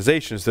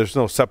organizations, there's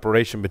no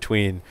separation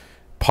between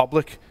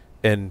public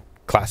and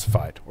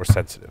classified or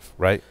sensitive,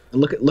 right?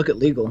 Look at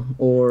legal,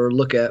 or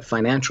look at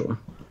financial.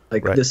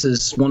 This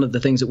is one of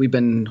the things that we've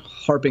been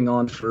harping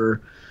on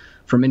for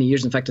many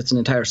years. In fact, it's an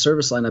entire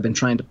service line I've been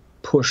trying to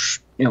push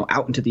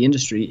out into the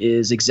industry,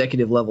 is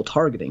executive level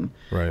targeting.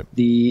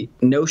 The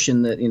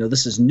notion that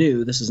this is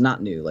new, this is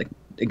not new. Like,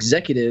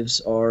 executives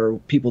are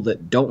people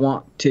that don't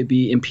want to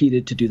be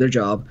impeded to do their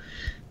job.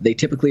 They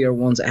typically are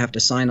ones that have to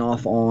sign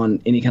off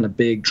on any kind of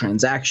big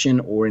transaction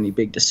or any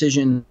big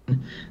decision.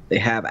 They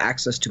have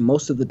access to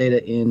most of the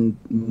data in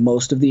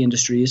most of the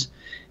industries,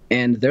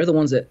 and they're the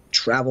ones that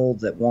travel,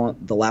 that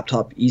want the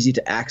laptop easy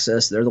to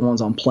access. They're the ones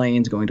on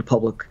planes, going to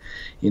public,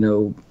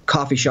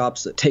 coffee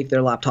shops, that take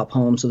their laptop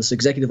home. So this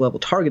executive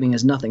level targeting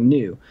is nothing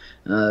new.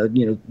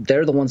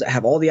 They're the ones that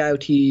have all the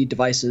IoT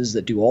devices,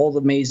 that do all the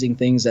amazing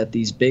things at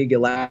these big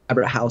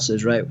elaborate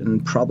houses, right?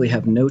 And probably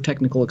have no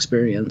technical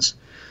experience.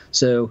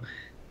 So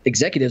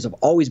executives have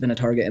always been a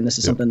target, and this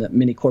is something that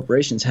many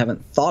corporations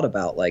haven't thought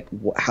about. Like,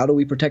 how do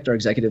we protect our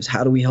executives?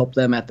 How do we help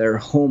them at their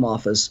home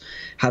office?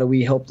 How do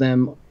we help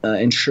them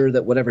ensure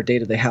that whatever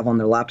data they have on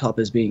their laptop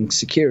is being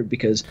secured?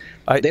 Because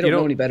they don't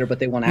know any better, but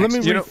they want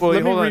access.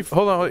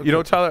 Hold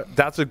on. Tyler,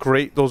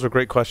 those are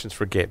great questions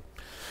for Gabe.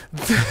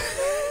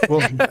 Well,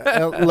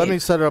 let me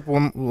set up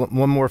one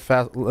more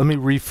fast. Let me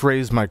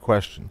rephrase my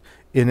question.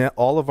 In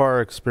all of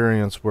our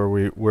experience where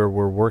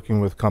we're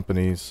working with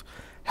companies,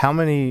 how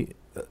many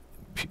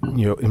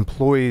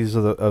employees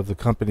of the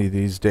company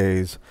these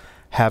days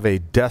have a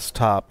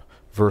desktop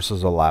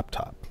versus a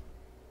laptop?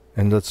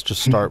 And let's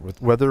just start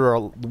with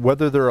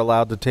whether they're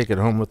allowed to take it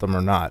home with them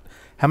or not.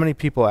 How many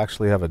people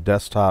actually have a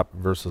desktop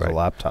versus a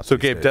laptop? So,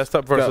 Gabe,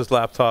 desktop versus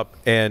laptop,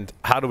 and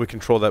how do we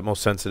control that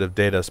most sensitive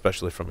data,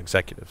 especially from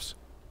executives?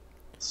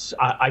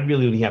 I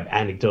really only have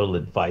anecdotal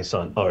advice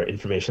or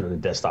information on the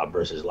desktop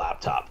versus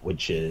laptop,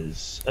 which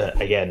is,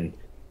 again,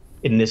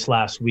 in this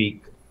last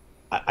week,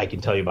 I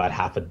can tell you about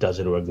half a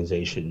dozen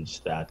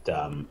organizations that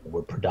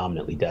were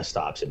predominantly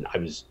desktops, and I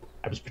was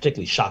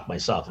particularly shocked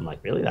myself. I'm like,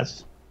 really,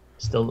 that's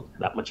still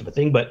that much of a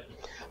thing? But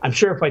I'm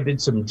sure if I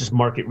did some just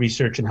market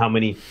research and how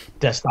many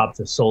desktops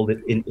have sold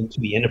it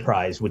into the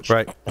enterprise, which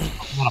I'm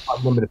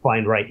limited to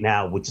find right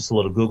now, with just a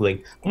little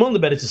Googling, I'm willing to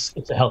bet it's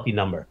a healthy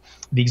number.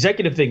 The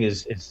executive thing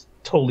is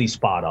totally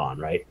spot on,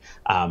 right?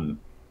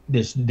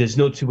 There's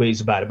no two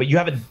ways about it. But you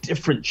have a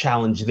different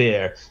challenge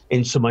there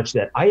in so much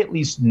that I at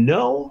least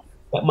know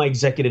that my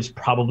executives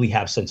probably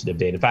have sensitive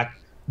data. In fact,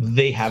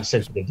 they have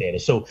sensitive data.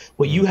 So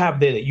what you have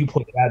there that you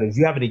pointed out is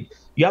you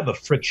have a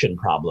friction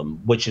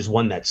problem, which is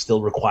one that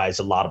still requires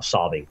a lot of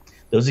solving.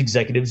 Those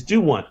executives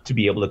do want to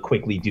be able to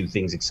quickly do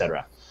things, et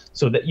cetera.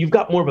 So that you've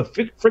got more of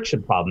a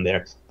friction problem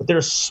there, but they're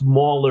a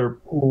smaller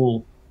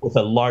pool with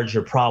a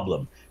larger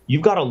problem.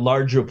 You've got a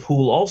larger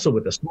pool also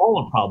with a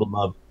smaller problem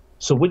of,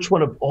 so which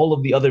one of all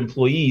of the other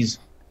employees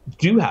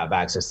do have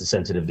access to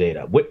sensitive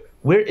data?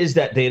 Where is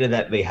that data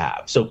that they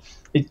have? So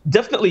it's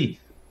definitely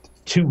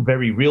two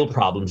very real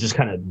problems, just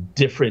kind of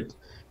different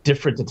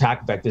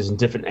attack vectors and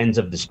different ends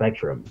of the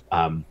spectrum.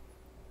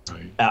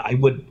 I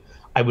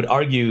would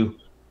argue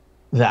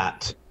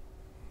that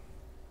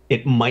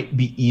it might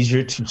be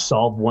easier to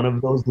solve one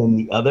of those than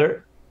the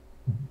other,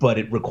 but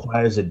it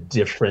requires a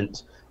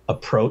different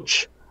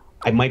approach.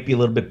 I might be a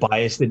little bit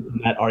biased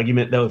in that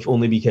argument, though, if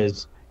only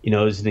because,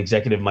 as an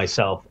executive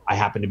myself, I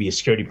happen to be a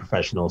security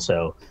professional.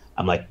 So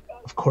I'm like,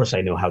 of course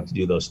I know how to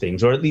do those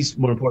things, or at least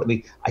more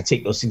importantly, I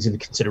take those things into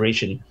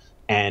consideration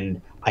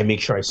and I make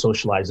sure I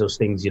socialize those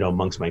things,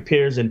 amongst my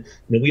peers. And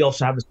we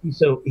also have a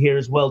CISO here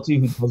as well, too,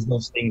 who does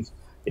those things,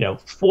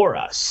 for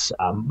us.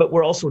 But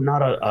we're also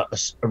not a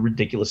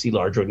ridiculously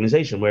large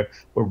organization. We're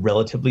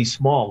relatively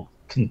small,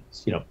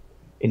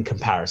 in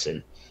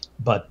comparison.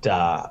 But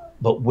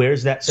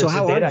where's that sense of data?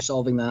 So how are you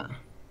solving that?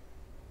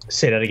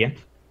 Say that again.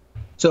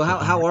 So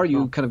how are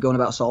you kind of going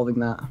about solving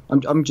that?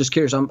 I'm just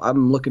curious.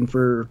 I'm looking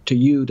to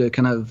you to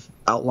kind of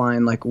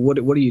outline, like, what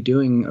are you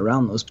doing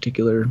around those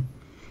particular.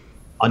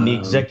 On the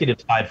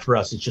executive side, for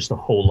us, it's just a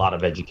whole lot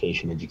of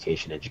education.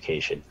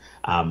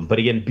 But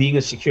again, being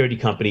a security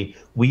company,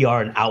 we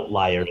are an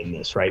outlier in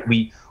this, right?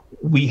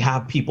 We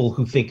have people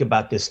who think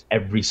about this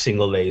every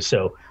single day.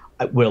 So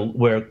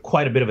we're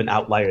quite a bit of an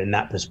outlier in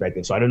that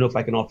perspective. So I don't know if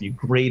I can offer you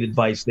great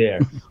advice there.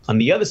 On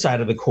the other side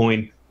of the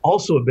coin,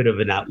 also a bit of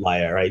an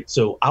outlier, right?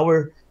 So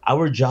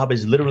our job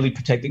is literally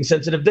protecting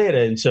sensitive data.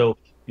 And so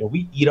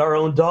we eat our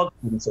own dog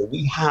food. And so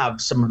we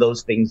have some of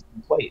those things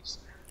in place.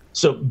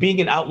 So being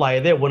an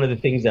outlier there, one of the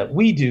things that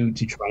we do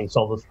to try and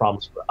solve those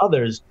problems for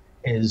others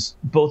is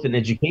both in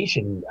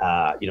education,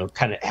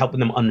 kind of helping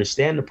them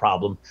understand the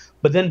problem,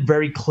 but then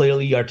very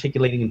clearly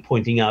articulating and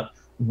pointing out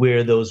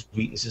where those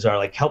weaknesses are,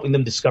 like helping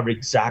them discover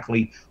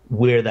exactly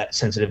where that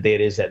sensitive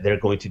data is that they're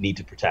going to need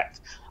to protect.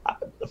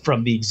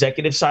 From the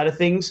executive side of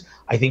things,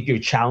 I think your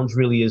challenge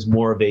really is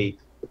more of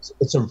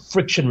it's a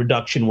friction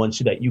reduction one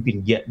so that you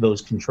can get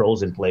those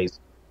controls in place,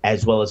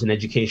 as well as an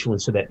education one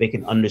so that they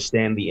can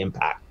understand the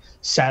impact.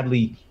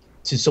 Sadly,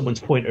 to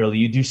someone's point earlier,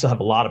 you do still have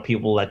a lot of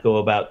people that go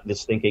about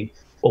this thinking,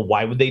 well,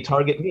 why would they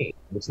target me?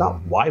 It's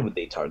not why would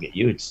they target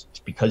you. It's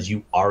because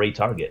you are a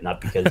target,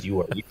 not because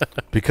you are you.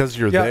 Because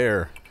you're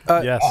there.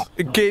 Yes.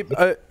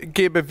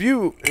 Gabe, have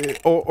you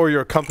or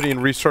your company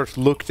in research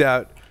looked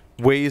at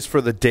ways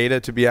for the data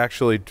to be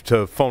actually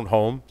to phone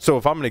home? So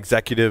if I'm an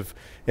executive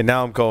and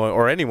now I'm going,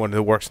 or anyone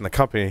who works in the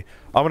company,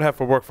 I'm going to have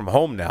to work from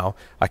home now.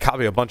 I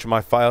copy a bunch of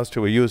my files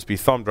to a USB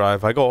thumb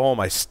drive. I go home,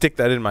 I stick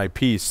that in my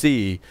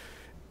PC.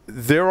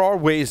 There are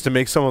ways to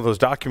make some of those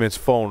documents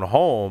phone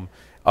home.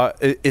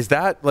 Is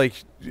that, like,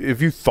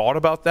 have you thought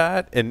about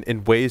that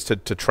and ways to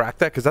track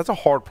that? Because that's a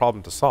hard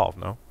problem to solve,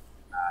 no?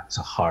 It's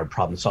a hard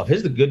problem to solve.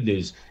 Here's the good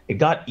news. It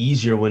got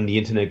easier when the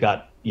internet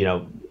got,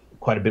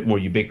 quite a bit more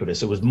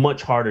ubiquitous. It was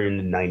much harder in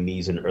the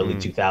 90s and early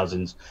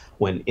 2000s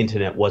when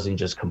internet wasn't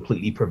just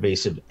completely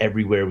pervasive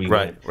everywhere we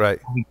went.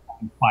 Right. We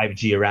had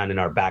 5G around in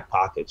our back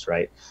pockets,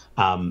 right?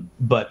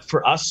 But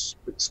for us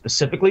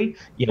specifically,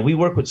 we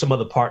work with some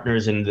other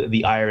partners in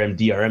the IRM,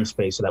 DRM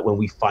space so that when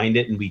we find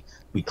it and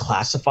we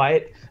classify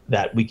it,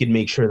 that we can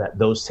make sure that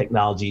those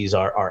technologies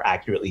are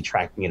accurately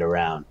tracking it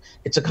around.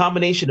 It's a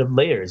combination of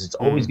layers. It's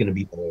always going to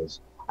be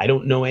layers. I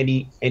don't know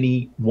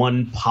any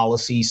one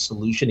policy,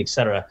 solution, et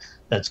cetera,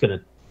 that's going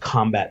to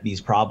combat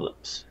these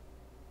problems.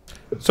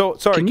 So,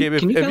 sorry, Gabe.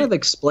 Can you kind of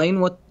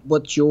explain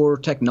what your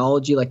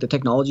technology, like the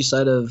technology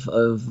side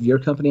of your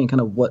company, and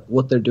kind of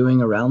what they're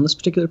doing around this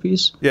particular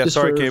piece? Yeah, just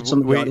sorry, for Gabe.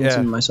 Some of the audience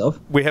and myself.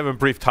 We haven't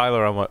briefed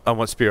Tyler on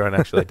what Spirion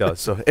actually does,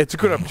 so it's a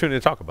good opportunity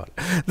to talk about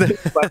it.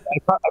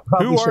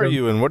 Who are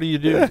you and what do you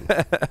do?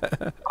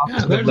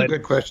 There's a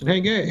good question. Hey,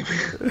 Gabe.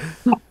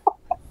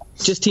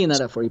 Just teeing that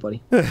up for you, buddy.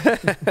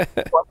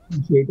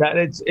 Appreciate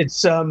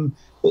that.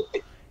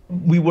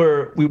 We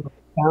were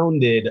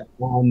founded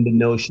on the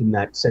notion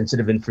that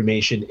sensitive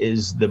information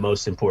is the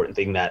most important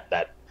thing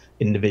that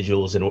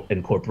individuals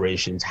and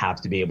corporations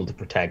have to be able to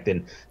protect.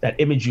 And that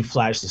image you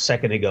flashed a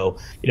second ago,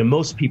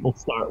 most people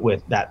start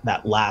with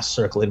that last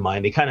circle in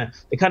mind. They kind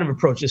of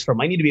approach this from,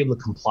 I need to be able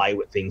to comply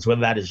with things,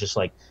 whether that is just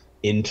like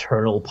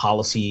internal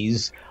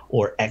policies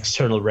or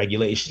external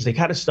regulations. They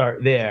kind of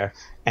start there.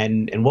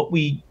 And what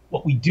we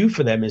do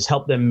for them is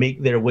help them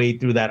make their way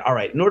through that. All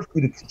right, in order for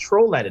you to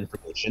control that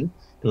information,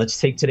 and let's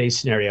take today's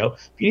scenario,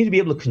 if you need to be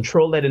able to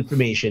control that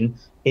information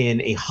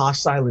in a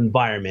hostile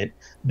environment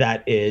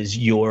that is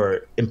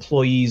your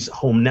employees'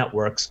 home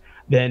networks,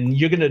 then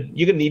you're gonna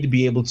need to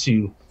be able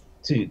to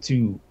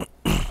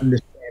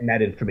understand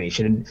understand that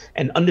information,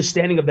 and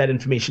understanding of that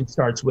information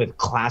starts with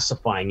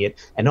classifying it,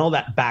 and all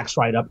that backs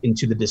right up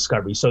into the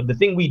discovery. So the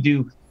thing we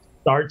do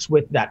starts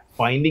with that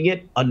finding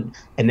it and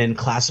then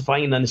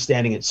classifying and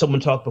understanding it. Someone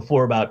talked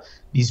before about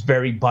these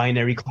very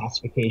binary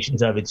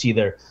classifications of it's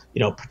either,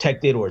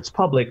 protected or it's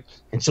public.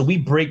 And so we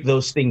break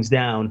those things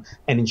down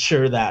and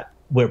ensure that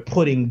we're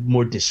putting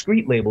more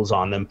discrete labels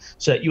on them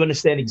so that you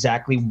understand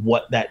exactly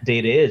what that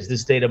data is.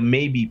 This data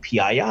may be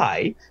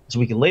PII, so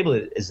we can label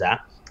it as that,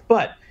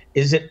 but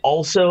is it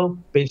also,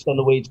 based on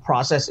the way it's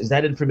processed, is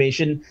that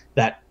information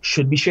that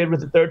should be shared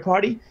with a third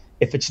party?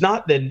 If it's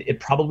not, then it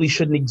probably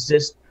shouldn't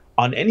exist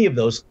on any of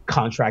those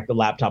contractor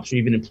laptops or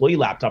even employee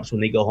laptops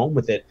when they go home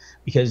with it,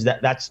 because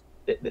that's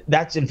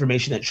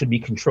information that should be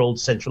controlled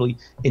centrally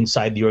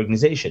inside the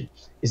organization.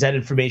 Is that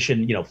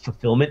information,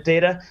 fulfillment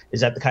data?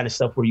 Is that the kind of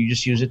stuff where you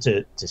just use it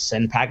to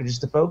send packages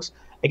to folks?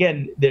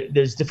 Again,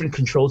 there's different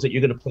controls that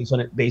you're going to place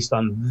on it based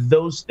on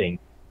those things.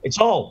 It's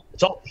all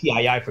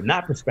PII from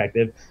that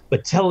perspective,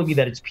 but telling me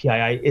that it's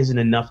PII isn't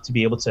enough to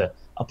be able to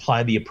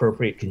apply the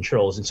appropriate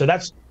controls. And so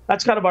that's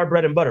kind of our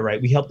bread and butter,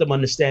 right? We help them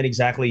understand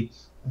exactly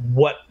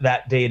what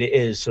that data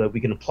is so that we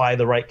can apply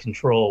the right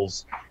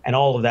controls, and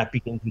all of that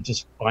begins with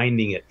just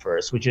finding it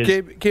first, which is...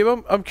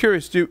 Gabe, I'm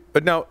curious,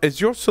 now,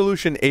 is your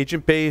solution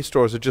agent-based,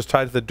 or is it just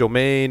tied to the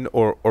domain,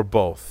 or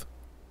both?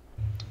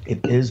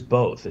 It is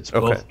both. It's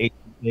both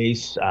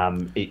agent-based.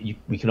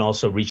 We can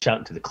also reach out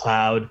into the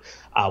cloud.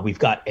 We've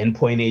got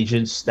endpoint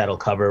agents that'll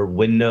cover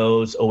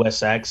Windows,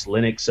 OS X,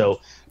 Linux,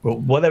 so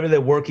whatever they're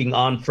working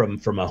on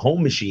from a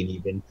home machine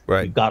even,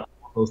 right. We've got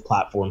those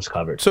platforms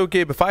covered. So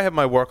Gabe, if I have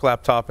my work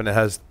laptop and it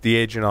has the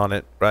agent on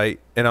it, right,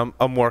 and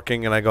I'm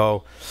working and I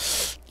go,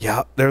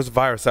 yeah, there's a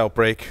virus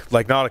outbreak,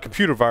 like not a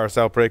computer virus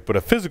outbreak, but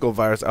a physical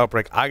virus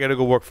outbreak, I got to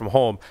go work from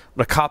home. I'm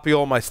going to copy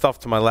all my stuff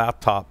to my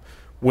laptop.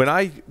 When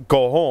I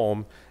go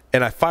home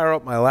and I fire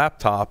up my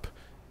laptop,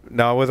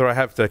 now whether I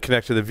have to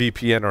connect to the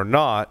VPN or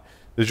not,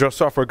 does your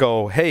software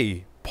go,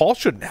 hey, Paul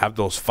shouldn't have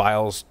those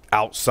files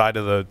outside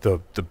of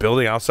the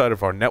building, outside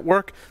of our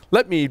network.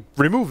 Let me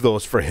remove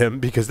those for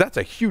him because that's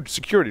a huge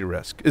security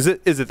risk. Is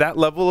it that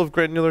level of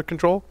granular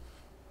control?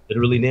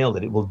 Literally nailed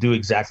it. It will do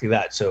exactly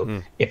that.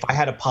 So if I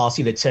had a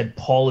policy that said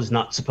Paul is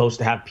not supposed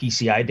to have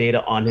PCI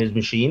data on his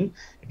machine,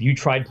 if you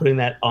tried putting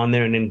that on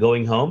there and then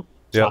going home,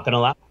 it's not going to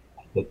allow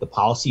it. The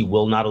policy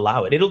will not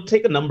allow it. It'll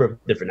take a number of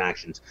different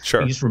actions.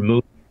 Sure. You just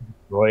remove it,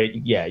 destroy it.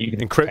 Yeah, you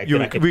can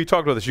encrypt. We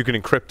talked about this. You can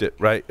encrypt it,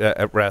 right,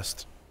 at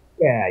rest.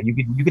 Yeah,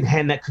 you can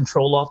hand that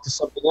control off to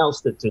something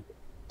else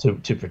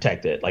to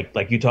protect it.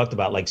 Like you talked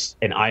about, like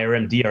an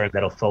IRM, DRM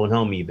that'll phone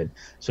home even.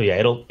 So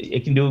yeah,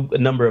 it can do a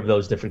number of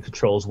those different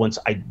controls once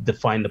I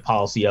define the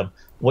policy of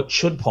what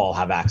should Paul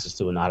have access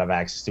to and not have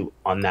access to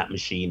on that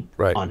machine,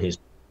 right, on his.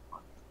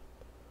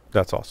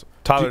 That's awesome.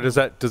 Tyler, does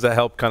that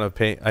help kind of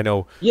paint? I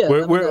know. Yeah,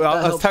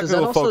 that helps. Does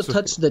that also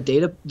touch the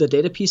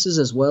data pieces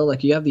as well?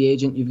 Like you have the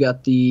agent, you've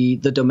got the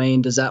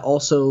domain. Does that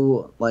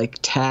also like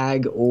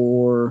tag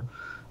or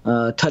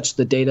touch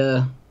the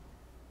data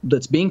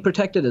that's being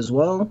protected as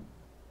well?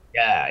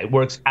 Yeah, it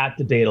works at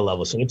the data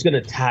level. So it's going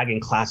to tag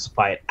and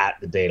classify it at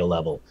the data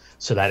level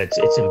so that it's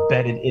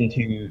embedded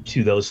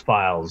into those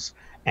files.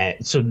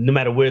 And so no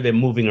matter where they're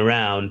moving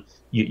around,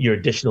 your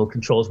additional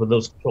controls, whether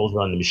those controls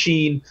are on the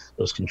machine,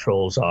 those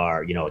controls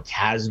are, a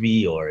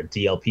CASB or a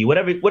DLP,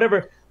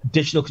 whatever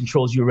additional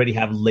controls you already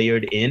have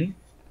layered in,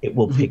 it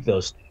will pick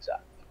those things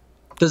up.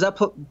 Does that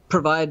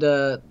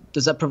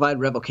provide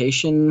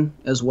revocation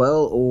as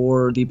well,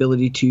 or the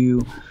ability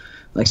to,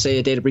 like, say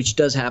a data breach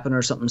does happen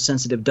or something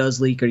sensitive does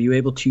leak? Are you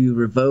able to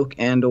revoke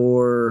and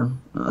or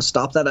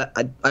stop that?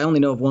 I only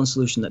know of one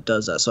solution that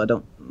does that, so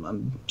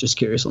I'm just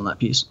curious on that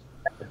piece.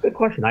 Good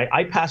question.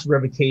 I pass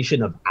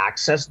revocation of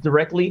access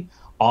directly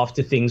off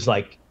to things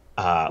like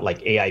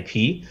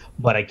AIP,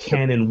 but I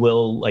can and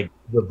will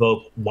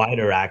revoke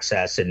wider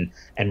access and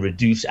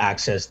reduce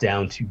access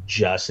down to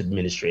just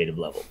administrative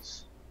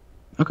levels.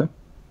 Okay,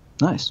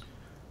 nice.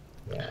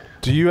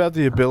 Do you have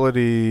the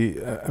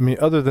ability,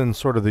 other than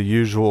sort of the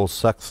usual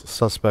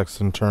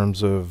suspects in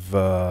terms of,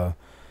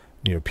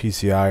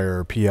 PCI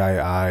or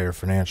PII or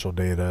financial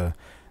data,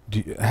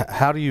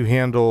 how do you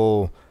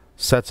handle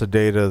sets of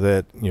data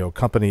that,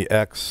 company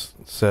X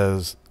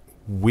says,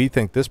 we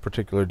think this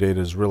particular data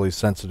is really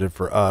sensitive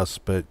for us,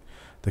 but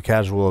the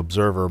casual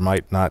observer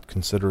might not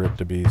consider it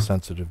to be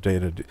sensitive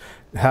data?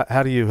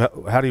 How do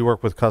you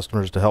work with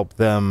customers to help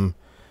them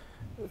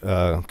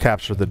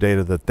capture the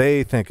data that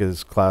they think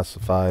is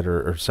classified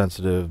or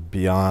sensitive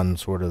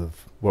beyond sort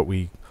of what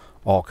we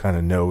all kind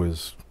of know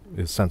is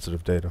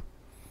sensitive data?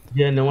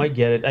 Yeah, no, I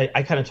get it.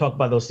 I kind of talk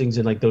about those things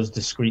in those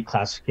discrete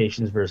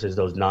classifications versus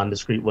those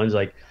non-discrete ones.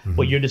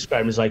 What you're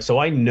describing is so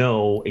I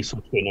know a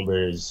switchway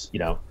number is,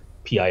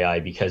 PII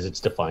because it's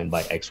defined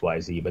by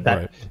XYZ, but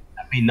that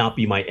may not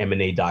be my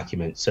M&A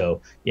document. So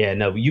yeah,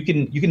 no, you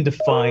can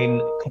define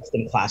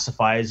custom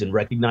classifiers and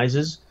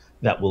recognizers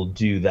that will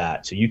do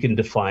that. So you can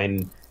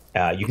define,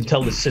 you can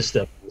tell the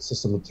system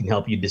can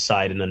help you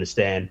decide and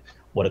understand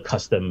what a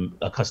custom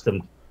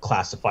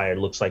classifier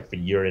looks like for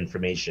your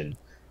information.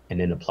 and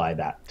then apply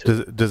that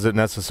to Does it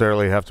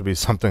necessarily have to be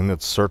something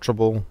that's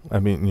searchable? I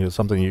mean,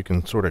 something you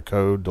can sort of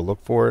code to look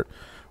for it,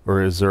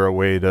 or is there a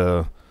way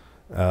to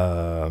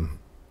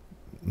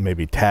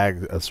maybe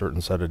tag a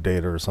certain set of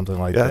data or something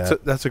like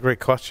that? That's a great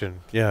question.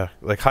 Yeah,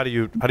 like how do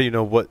you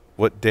know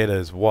what data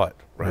is what,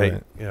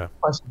 right? Yeah,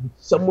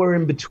 somewhere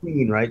in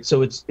between, right?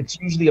 So it's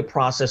usually a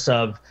process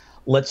of,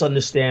 let's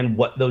understand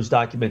what those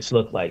documents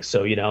look like.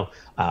 So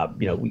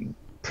we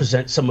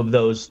present some of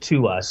those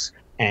to us,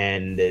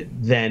 and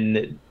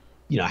then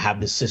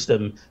have the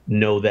system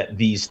know that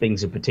these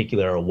things in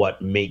particular are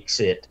what makes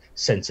it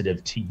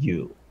sensitive to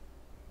you.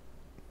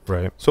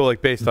 Right. So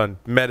like based on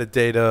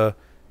metadata,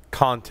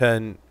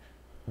 content,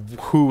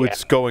 who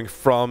it's going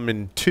from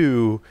and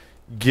to,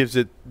 gives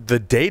it the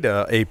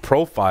data a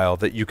profile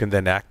that you can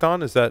then act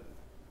on. Is that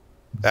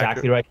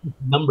exactly right?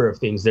 A number of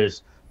things.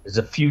 There's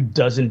a few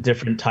dozen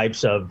different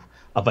types of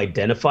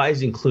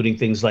identifiers, including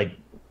things like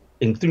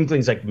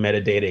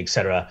metadata, et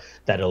cetera,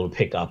 that it'll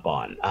pick up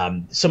on.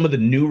 Some of the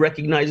new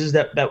recognizers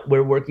that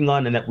we're working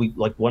on, and that we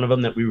like, one of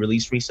them that we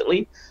released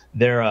recently,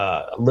 they're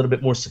a little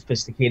bit more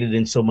sophisticated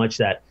in so much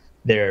that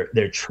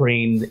they're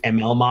trained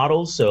ML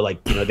models. So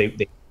like,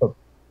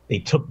 they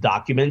took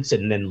documents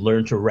and then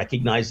learned to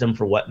recognize them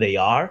for what they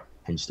are.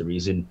 Hence the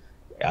reason,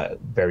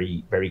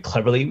 very, very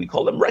cleverly, we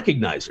call them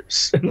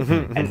recognizers.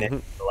 And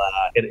then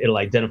it'll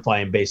identify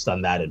them based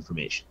on that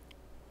information.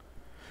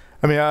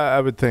 I mean, I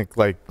would think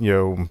like,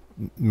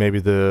 maybe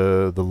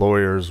the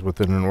lawyers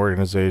within an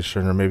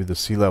organization, or maybe the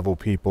C-level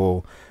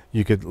people,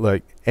 you could,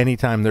 like,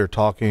 anytime they're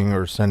talking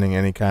or sending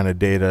any kind of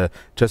data,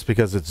 just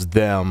because it's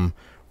them,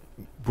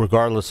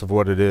 regardless of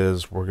what it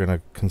is, we're going to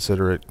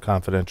consider it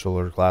confidential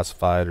or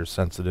classified or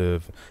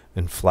sensitive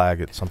and flag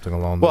it something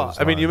along those lines.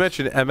 Well, I mean, you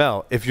mentioned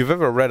ML. If you've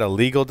ever read a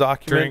legal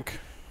document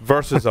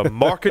versus a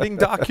marketing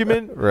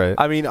document, right?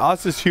 I mean,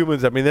 us as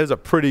humans, I mean, there's a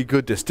pretty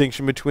good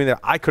distinction between there.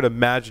 I could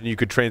imagine you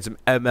could train some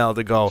ML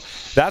to go,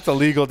 that's a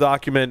legal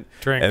document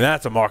and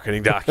that's a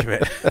marketing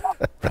document,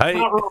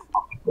 right?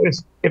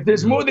 If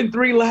there's more than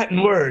 3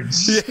 Latin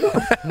words,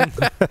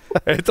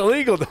 it's a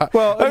legal document.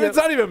 Well, I mean, it's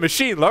not even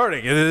machine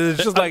learning.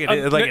 It's just like an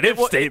if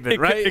statement,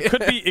 right?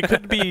 It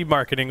could be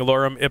marketing,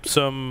 lorem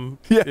ipsum.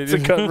 Yeah,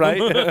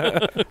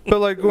 right. But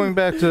like going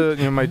back to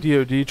my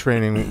DoD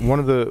training, one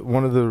of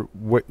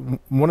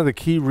the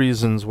key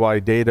reasons why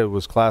data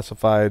was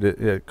classified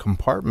at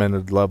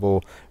compartmented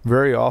level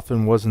very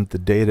often wasn't the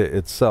data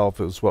itself.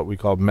 It was what we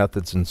call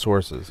methods and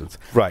sources. It's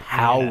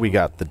how we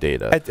got the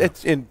data. At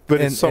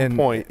some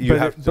point you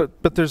have.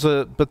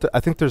 But I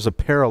think there's a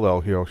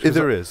parallel here.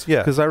 There is, yeah.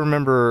 Because I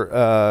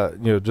remember,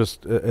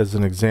 just as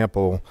an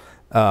example,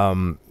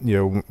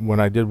 when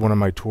I did one of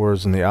my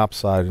tours in the ops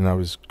side and I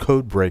was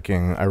code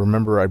breaking, I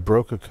remember I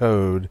broke a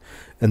code,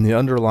 and the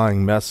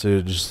underlying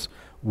message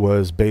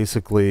was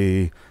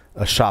basically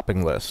a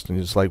shopping list, and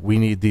it's like, we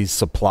need these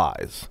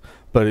supplies,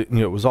 but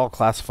it was all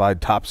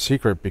classified top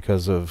secret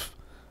because of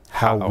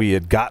how we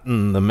had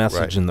gotten the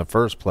message in the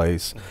first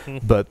place.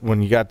 But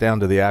when you got down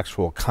to the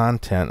actual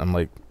content, I'm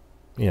like,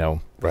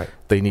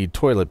 they need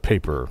toilet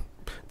paper,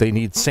 they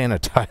need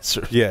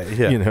sanitizer.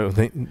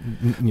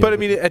 But I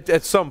mean,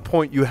 at some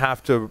point, you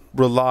have to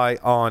rely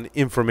on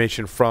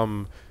information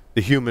from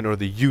the human or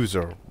the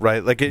user,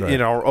 right? Like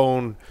in our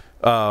own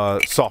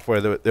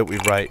software that we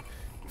write,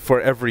 for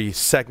every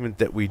segment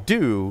that we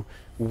do,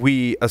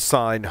 we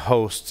assign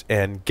hosts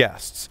and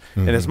guests.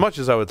 And as much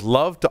as I would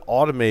love to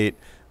automate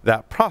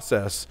that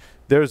process,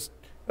 there's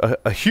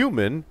a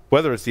human,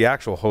 whether it's the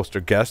actual host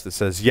or guest, that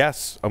says,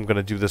 yes, I'm going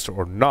to do this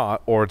or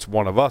not, or it's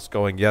one of us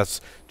going, yes,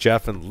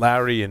 Jeff and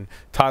Larry and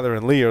Tyler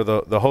and Lee are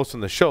the hosts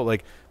on the show.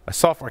 Like, my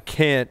software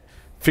can't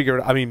figure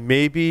it out. I mean,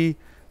 maybe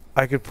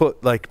I could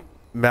put, like,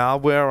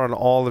 malware on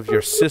all of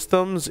your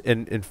systems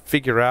and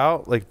figure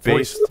out, like,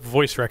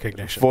 voice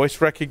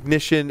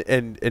recognition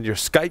and your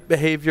Skype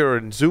behavior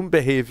and Zoom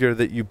behavior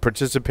that you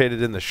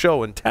participated in the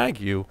show and tag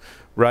you,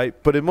 right?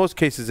 But in most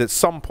cases, at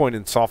some point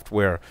in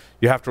software,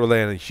 you have to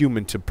rely on a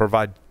human to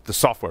provide the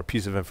software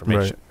piece of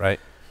information, right?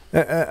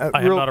 I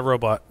am not a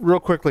robot.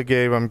 Real quickly,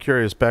 Gabe, I'm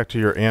curious, back to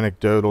your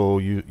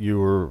anecdotal,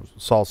 you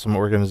saw some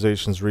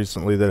organizations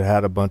recently that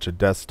had a bunch of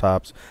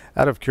desktops.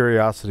 Out of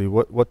curiosity,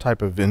 what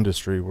type of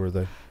industry were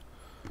they?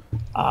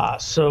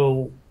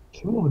 So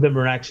two of them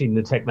are actually in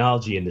the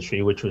technology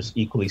industry, which was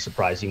equally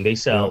surprising. They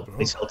sell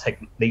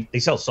they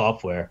sell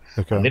software.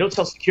 They don't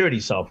sell security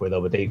software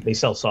though, but they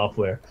sell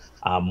software.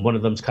 One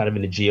of them's kind of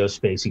in the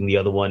geospacing. The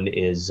other one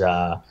is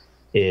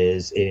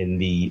in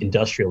the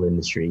industrial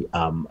industry.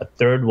 A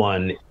third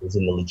one is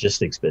in the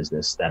logistics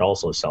business that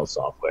also sells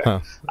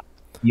software.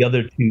 The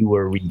other two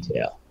were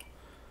retail.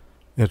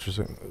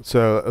 Interesting.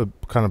 So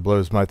it kind of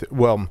blows my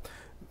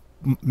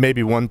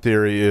maybe one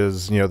theory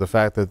is, the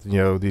fact that,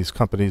 these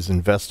companies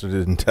invested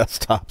in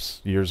desktops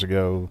years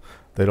ago,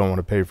 they don't want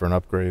to pay for an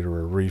upgrade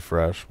or a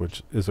refresh,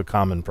 which is a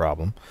common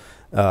problem.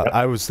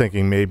 I was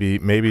thinking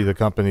maybe the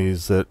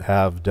companies that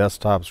have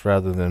desktops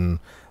rather than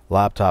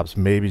laptops,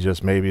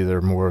 maybe they're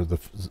more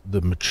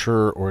the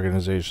mature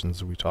organizations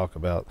that we talk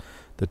about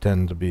that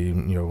tend to be,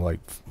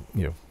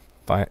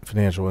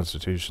 financial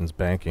institutions,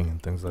 banking,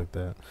 and things like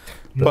that.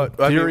 But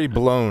theory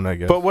blown, I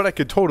guess. But what I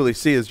could totally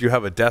see is you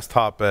have a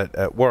desktop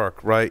at work,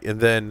 right? And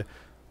then,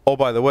 oh,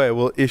 by the way,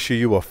 we'll issue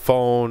you a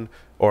phone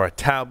or a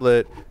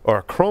tablet or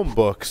a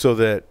Chromebook so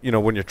that, you know,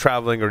 when you're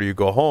traveling or you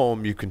go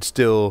home, you can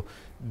still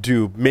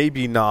do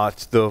maybe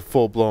not the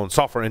full-blown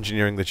software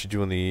engineering that you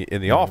do in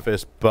the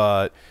office,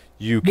 but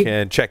you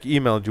can check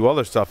email and do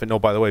other stuff. And oh,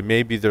 by the way,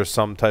 maybe there's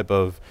some type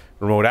of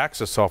remote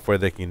access software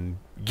that can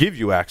give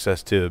you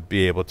access to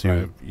be able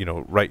to, you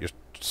know, write your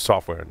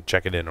software and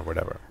check it in or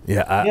whatever.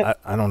 Yeah,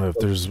 I don't know if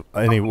there's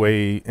any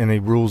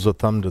rules of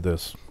thumb to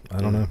this. I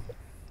don't know.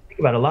 Think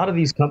about it, a lot of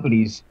these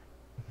companies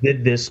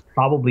did this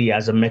probably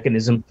as a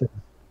mechanism for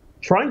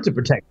trying to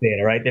protect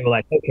data, right? They were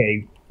like,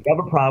 okay, we have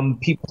a problem.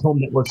 People's home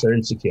networks are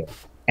insecure,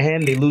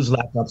 and they lose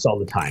laptops all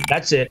the time.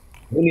 That's it.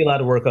 We're only allowed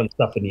to work on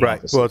stuff in the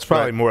office. Well, it's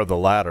probably more of the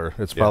latter.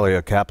 It's probably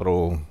a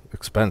capital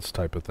expense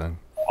type of thing.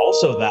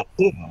 Also that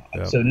too.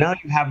 So now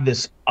you have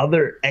this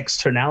other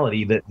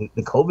externality, that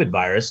the COVID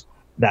virus,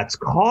 that's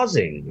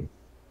causing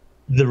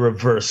the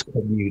reverse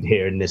commute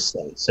here in this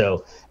sense.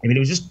 So, I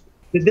mean,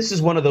 this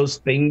is one of those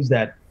things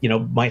that, you know,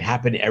 might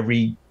happen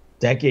every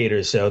decade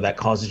or so that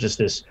causes just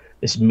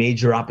this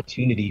major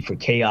opportunity for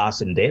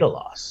chaos and data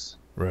loss.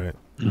 Right.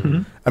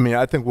 Mm-hmm. I mean,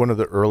 I think one of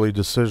the early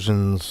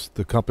decisions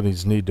the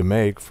companies need to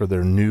make for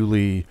their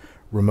newly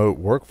remote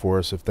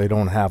workforce, if they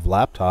don't have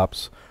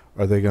laptops,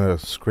 are they going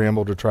to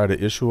scramble to try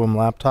to issue them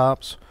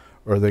laptops,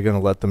 or are they going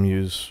to let them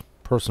use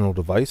personal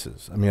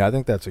devices? I mean, I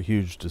think that's a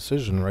huge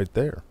decision right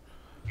there.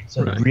 It's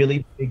a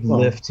really big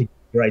lift to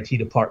your IT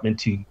department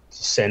to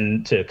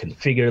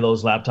configure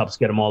those laptops,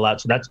 get them all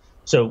out.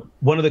 So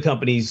one of the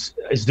companies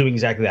is doing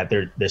exactly that.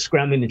 They're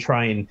scrambling to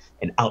try and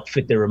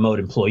outfit their remote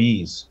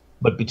employees.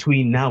 But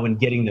between now and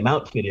getting them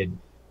outfitted,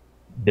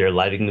 they're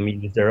letting them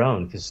use their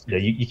own, because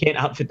you can't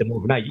outfit them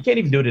overnight. You can't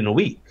even do it in a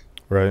week.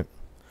 Right.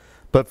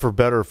 But for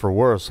better or for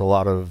worse, a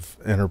lot of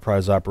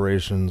enterprise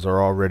operations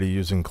are already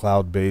using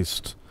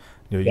cloud-based.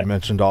 You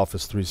mentioned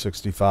Office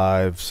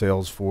 365,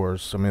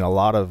 Salesforce. I mean, a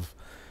lot of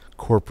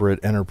corporate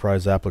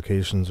enterprise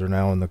applications are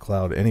now in the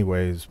cloud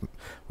anyways,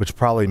 which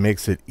probably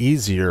makes it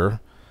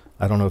easier.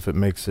 I don't know if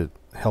it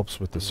helps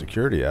with the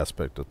security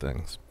aspect of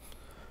things.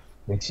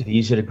 Makes it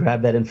easier to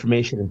grab that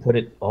information and put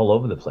it all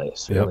over the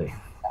place, really.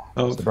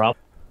 That's the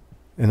problem.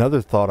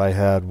 Another thought I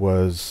had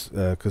was,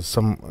 because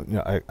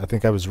I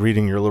think I was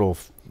reading your little,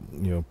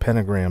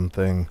 pentagram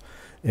thing,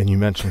 and you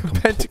mentioned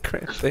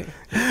pentagram thing.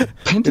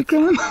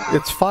 Pentagram?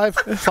 It's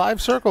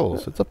five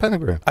circles. It's a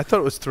pentagram. I thought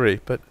it was 3,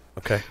 but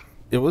okay.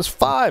 It was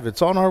 5.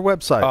 It's on our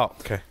website. Oh,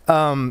 okay.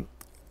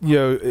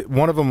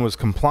 One of them was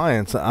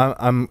compliance.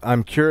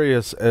 I'm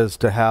curious as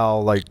to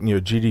how,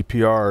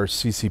 GDPR or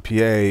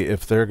CCPA,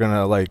 if they're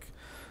gonna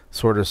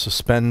sort of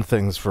suspend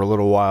things for a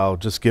little while,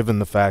 just given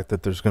the fact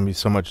that there's going to be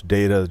so much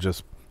data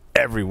just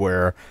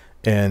everywhere,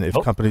 and if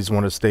companies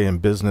want to stay in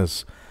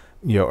business,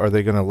 are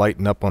they going to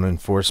lighten up on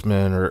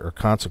enforcement or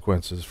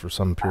consequences for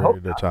some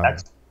period of time?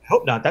 I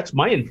hope not. That's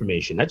my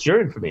information. That's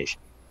your information.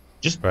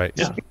 Just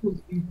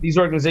because these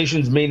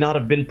organizations may not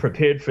have been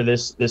prepared for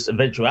this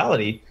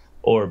eventuality,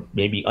 or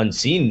maybe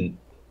unseen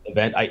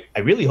event, I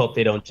really hope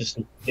they don't just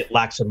get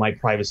lax on my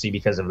privacy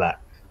because of that.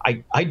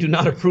 I do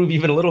not approve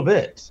even a little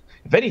bit.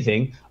 If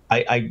anything,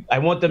 I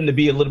want them to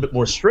be a little bit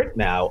more strict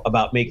now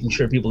about making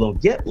sure people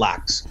don't get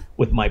lax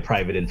with my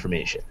private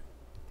information.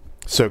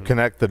 So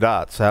connect the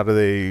dots. How do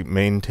they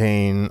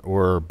maintain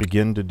or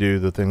begin to do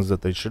the things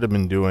that they should have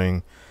been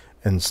doing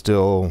and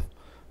still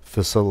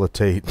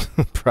facilitate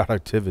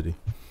productivity?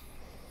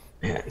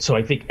 So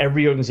I think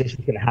every organization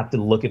is going to have to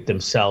look at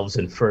themselves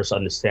and first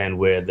understand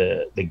where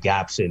the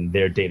gaps in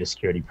their data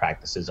security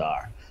practices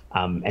are.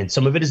 And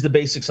some of it is the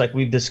basics, like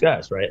we've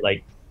discussed, right?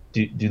 Like,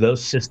 do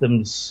those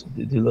systems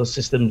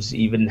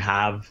even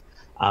have?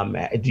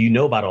 Do you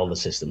know about all the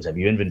systems? Have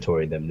you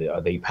inventoried them?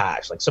 Are they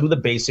patched? Like, some of the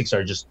basics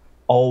are just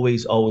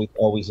always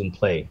in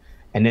play.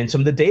 And then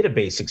some of the data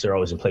basics are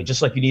always in play.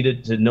 Just like you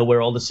needed to know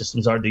where all the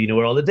systems are, do you know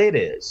where all the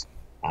data is?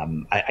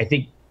 I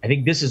think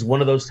this is one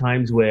of those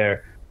times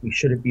where we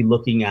shouldn't be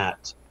looking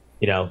at,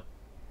 that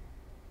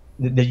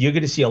you're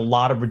going to see a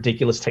lot of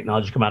ridiculous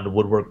technology come out of the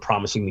woodwork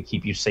promising to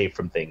keep you safe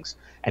from things.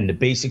 And the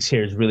basics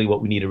here is really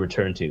what we need to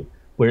return to.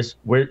 Where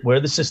are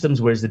the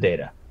systems? Where's the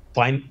data?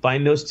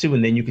 Find those two,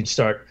 and then you can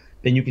start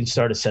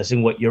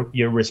assessing what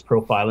your risk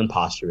profile and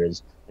posture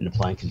is, and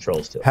applying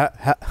controls to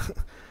it.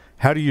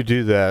 How do you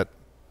do that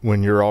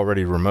when you're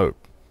already remote?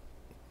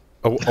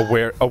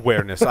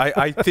 Awareness.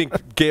 I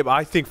think, Gabe,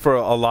 for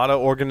a lot of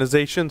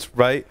organizations,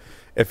 right?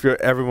 If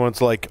everyone's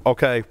like,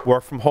 okay,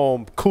 work from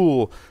home,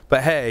 cool,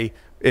 but hey,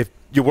 if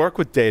you work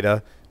with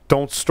data,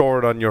 don't store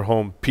it on your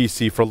home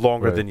PC for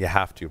longer than you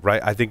have to,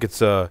 right? I think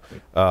it's a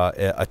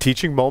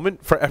teaching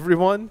moment for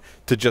everyone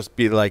to just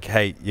be like,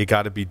 hey, you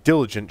got to be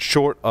diligent,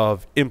 short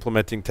of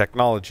implementing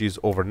technologies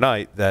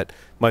overnight that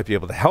might be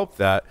able to help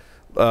that.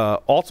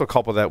 Also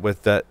couple that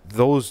with that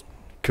those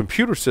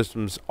computer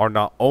systems are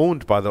not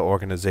owned by the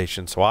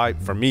organization. So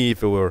for me,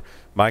 if it were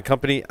my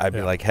company, I'd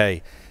be like,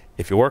 hey,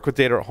 if you work with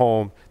data at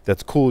home,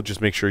 that's cool.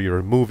 Just make sure you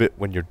remove it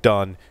when you're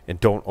done and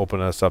don't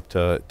open us up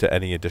to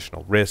any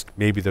additional risk.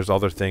 Maybe there's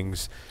other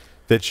things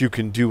that you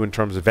can do in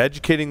terms of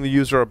educating the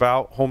user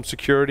about home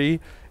security,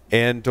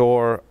 and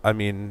or, I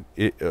mean,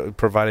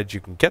 provided you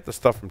can get the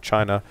stuff from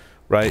China,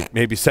 right?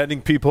 Maybe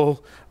sending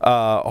people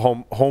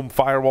home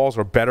firewalls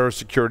or better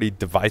security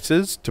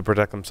devices to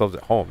protect themselves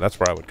at home. That's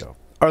where I would go.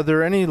 Are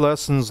there any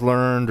lessons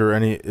learned, or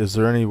is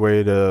there any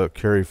way to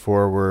carry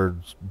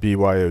forward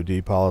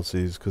BYOD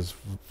policies? Because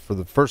for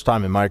the first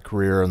time in my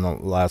career in the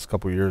last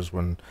couple of years,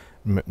 when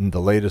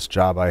the latest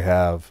job I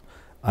have,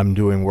 I'm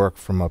doing work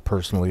from a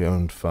personally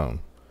owned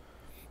phone.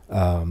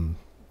 And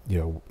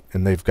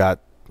they've got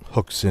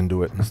hooks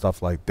into it and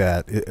stuff like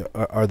that.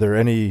 Are there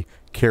any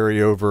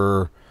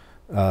carryover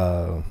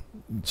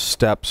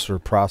steps or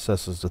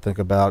processes to think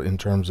about in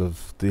terms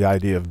of the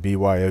idea of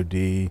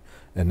BYOD?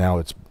 And now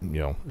it's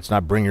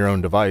not bring your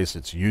own device,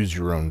 it's use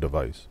your own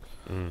device.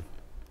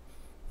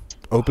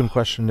 Open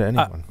question to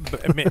anyone.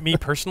 Me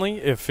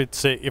personally, if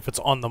it's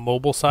on the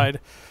mobile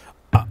side,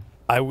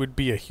 I would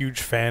be a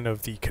huge fan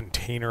of the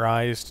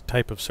containerized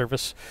type of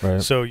service.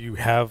 Right. So you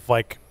have,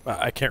 like,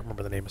 I can't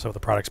remember the name of some of the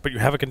products, but you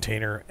have a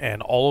container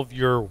and all of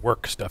your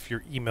work stuff,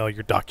 your email,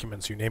 your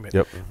documents, you name it,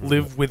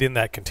 live within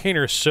that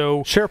container.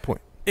 So SharePoint.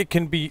 It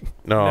can be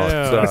no,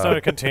 it's not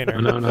a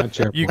container. No, not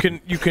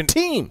SharePoint. You can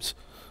Teams.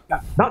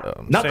 Not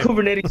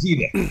Kubernetes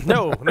either.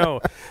 No.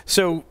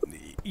 So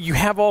you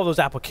have all those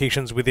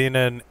applications within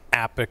an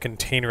app, a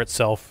container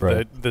itself.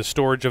 Right. The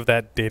storage of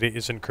that data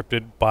is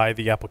encrypted by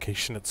the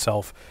application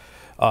itself.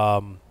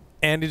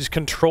 And it is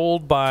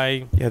controlled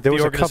by the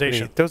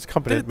organization. There was a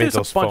company that made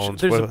those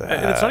phones. And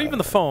it's not even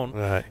the phone.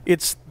 Right.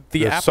 It's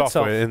the app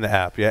software itself. in the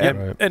app,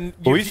 And, and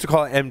we used to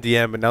call it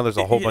MDM, but now there's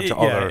a whole bunch of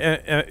other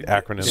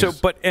acronyms. So,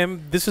 but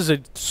this is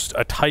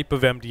a type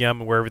of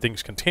MDM where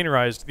everything's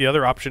containerized. The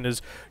other option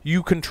is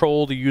you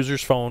control the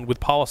user's phone with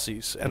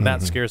policies, and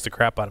that scares the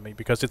crap out of me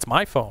because it's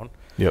my phone.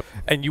 Yep.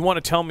 And you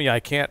want to tell me I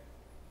can't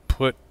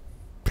put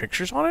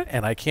pictures on it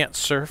and I can't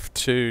surf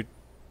to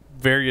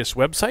various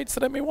websites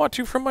that I may want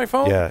to from my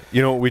phone? Yeah.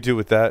 You know what we do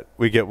with that?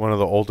 We get one of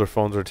the older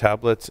phones or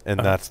tablets, and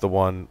that's the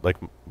one, like,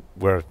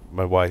 where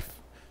my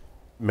wife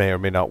may or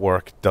may not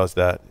work, does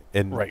that.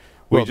 And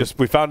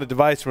we found a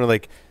device and we're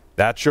like,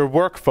 that's your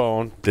work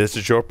phone. This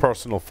is your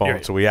personal phone.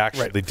 Right. So we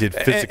actually did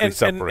physically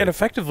separate. And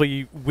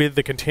effectively, with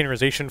the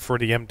containerization for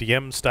the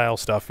MDM style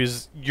stuff,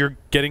 is you're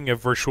getting a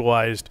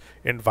virtualized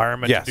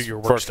environment to do your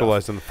work stuff.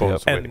 Virtualized on the phone.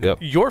 And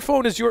your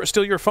phone is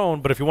still your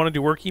phone, but if you want to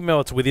do work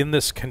email, it's within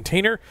this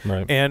container,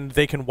 and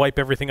they can wipe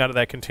everything out of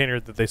that container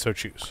that they so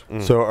choose.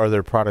 So are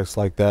there products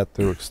like that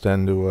to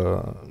extend to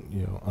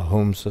a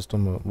home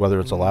system, whether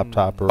it's a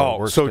laptop or a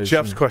workstation? So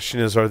Jeff's question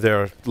is, are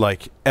there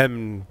like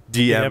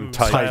MDM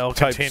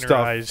type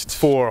stuff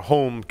for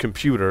home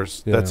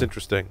computers? That's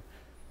interesting.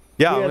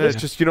 It's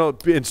just,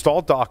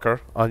 install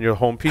Docker on your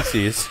home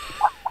PCs,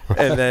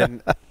 and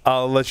then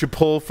I'll let you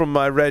pull from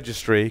my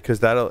registry,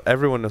 because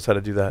everyone knows how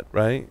to do that,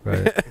 right?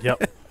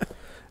 Yep.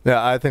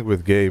 Yeah, I think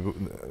with Gabe,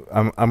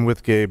 I'm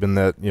with Gabe in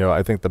that,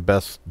 I think the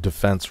best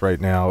defense right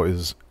now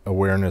is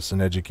awareness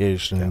and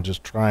education, and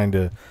just trying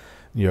to,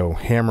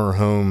 hammer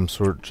home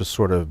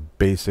sort of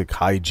basic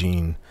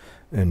hygiene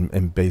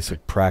and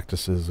basic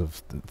practices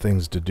of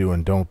things to do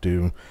and don't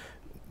do,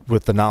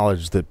 with the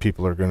knowledge that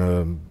people are going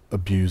to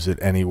abuse it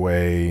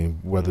anyway,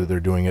 whether they're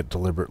doing it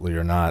deliberately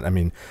or not. I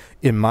mean,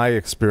 in my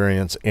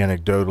experience,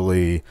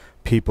 anecdotally,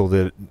 people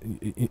that,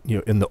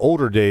 in the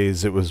older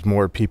days, it was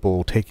more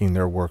people taking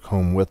their work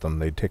home with them.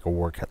 They'd take a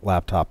work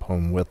laptop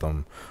home with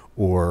them,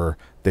 or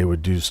they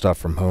would do stuff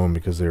from home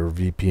because they were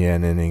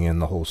VPN-ing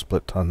and the whole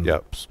split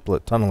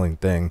tunneling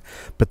thing.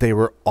 But they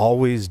were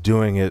always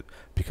doing it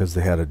because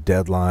they had a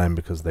deadline,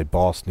 because their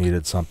boss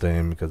needed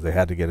something, because they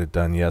had to get it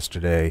done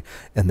yesterday,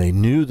 and they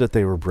knew that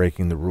they were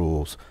breaking the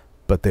rules,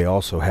 but they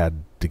also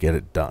had to get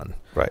it done.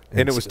 Right.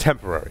 And it was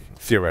temporary,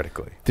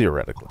 theoretically.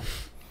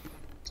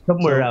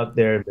 Somewhere out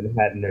there in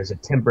Manhattan, there's a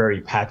temporary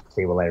patch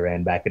cable I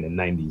ran back in the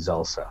 90s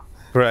also.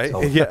 Right.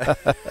 So,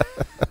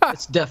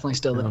 it's definitely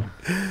still there.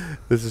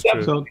 This is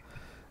true. So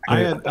I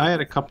had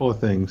a couple of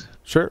things.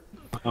 Sure.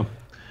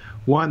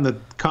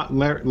 One,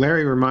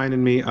 Larry reminded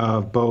me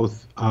of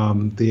both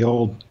the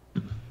old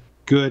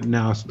good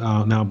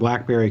now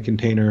BlackBerry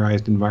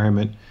containerized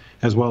environment,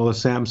 as well as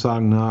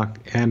Samsung Knock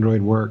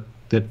Android work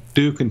that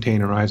do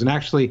containerize. And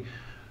actually,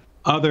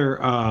 other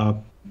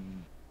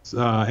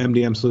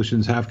MDM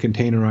solutions have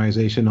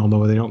containerization,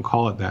 although they don't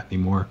call it that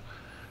anymore,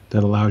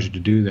 that allows you to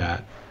do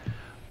that.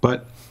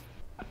 But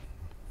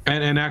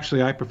and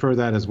actually, I prefer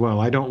that as well.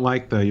 I don't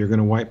like you're going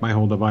to wipe my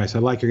whole device. I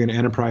like you're going to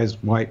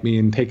enterprise wipe me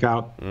and take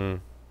out the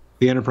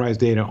enterprise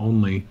data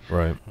only.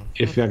 Right.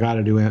 If I got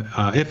to do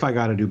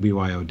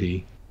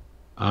BYOD,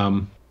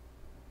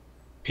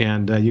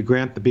 and you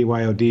grant the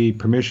BYOD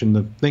permission,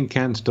 the thing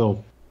can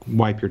still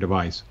wipe your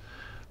device.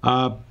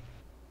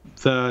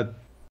 The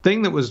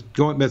thing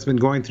that's been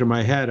going through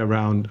my head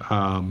around,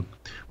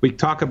 we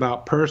talk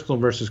about personal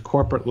versus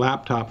corporate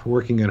laptop for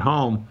working at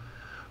home,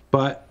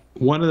 but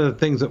one of the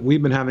things that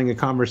we've been having a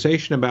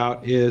conversation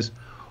about is,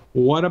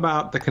 what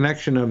about the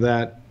connection of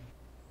that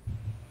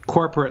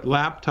corporate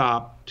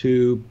laptop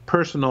to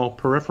personal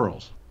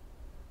peripherals?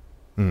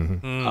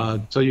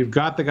 So you've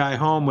got the guy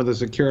home with a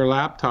secure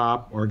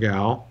laptop or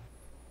gal,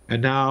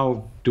 and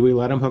now do we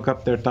let them hook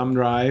up their thumb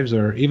drives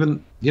or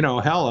even,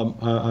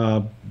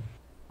 hell,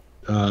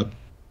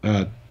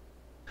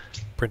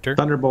 Printer?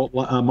 Thunderbolt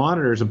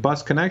monitors, a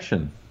bus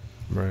connection?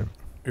 Right.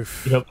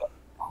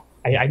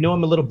 I know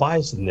I'm a little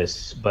biased in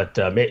this, but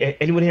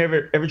anyone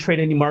here ever train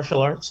any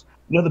martial arts?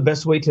 You know the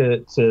best way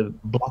to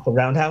block a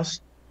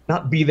roundhouse?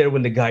 Not be there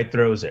when the guy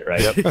throws it,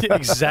 right? Yep.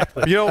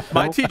 Exactly.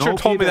 My teacher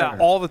told me that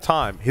all the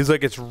time. He's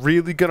like, it's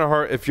really going to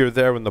hurt if you're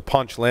there when the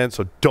punch lands,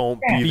 so don't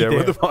be there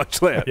when the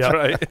punch lands,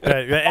 right?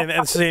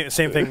 And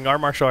same thing, our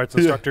martial arts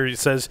instructor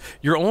says,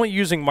 you're only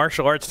using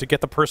martial arts to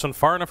get the person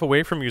far enough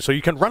away from you so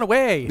you can run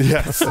away.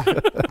 Yes.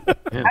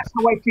 That's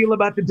how I feel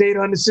about the data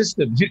on the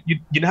system.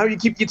 You know how you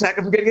keep the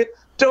attacker from getting it?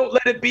 Don't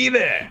let it be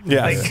there.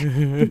 Yeah.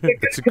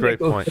 That's a great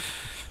point.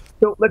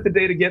 Don't let the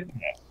data get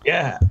there.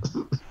 Yeah.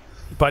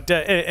 But,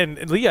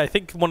 and Lee, I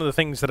think one of the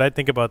things that I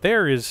think about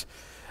there is,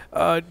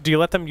 do you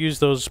let them use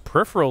those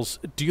peripherals?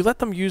 Do you let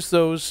them use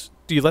those?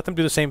 Do you let them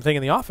do the same thing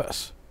in the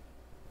office?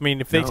 I mean,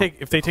 if they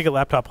take a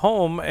laptop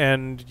home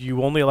and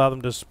you only allow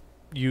them to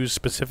use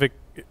specific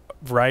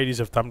varieties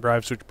of thumb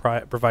drives which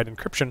provide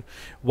encryption,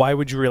 why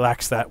would you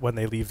relax that when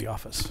they leave the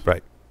office?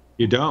 Right.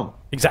 You don't.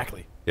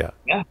 Exactly. Yeah.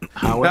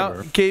 However,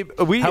 now, Gabe,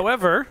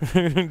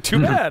 too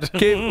bad.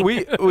 Gabe,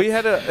 we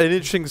had an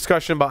interesting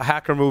discussion about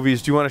hacker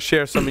movies. Do you want to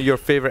share some of your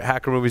favorite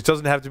hacker movies?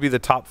 Doesn't have to be the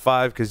top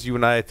 5, because you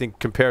and I think,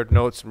 compared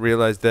notes and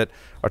realized that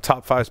our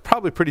top 5 is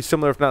probably pretty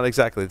similar, if not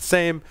exactly the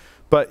same.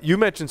 But you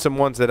mentioned some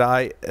ones that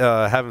I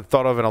haven't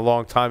thought of in a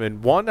long time,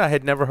 and one I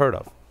had never heard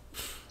of.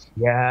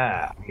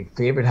 Yeah, my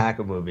favorite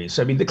hacker movies.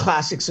 So, I mean, the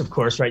classics, of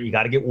course, right? You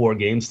got to get War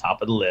Games,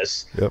 top of the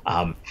list. Yep.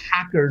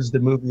 Hackers, the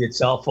movie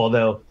itself,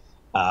 although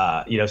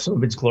some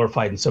of it's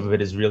glorified and some of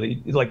it is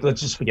really, like, let's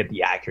just forget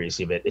the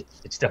accuracy of it.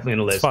 It's definitely on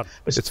the list. It's fun.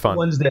 But it's fun.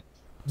 Ones that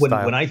when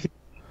I think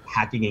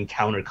hacking and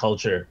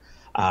counterculture,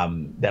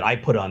 that I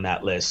put on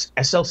that list,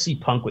 SLC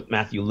Punk with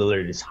Matthew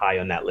Lillard is high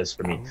on that list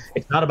for me.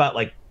 It's not about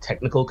like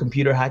technical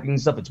computer hacking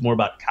stuff. It's more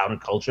about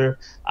counterculture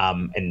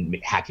and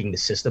hacking the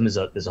system.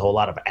 There's a whole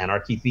lot of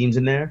anarchy themes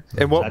in there.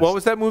 And what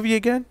was that movie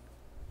again?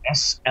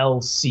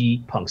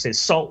 SLC Punk. It's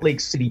Salt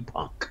Lake City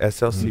Punk.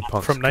 SLC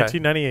Punk. From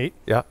 1998.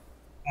 Yeah.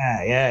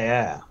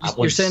 Yeah.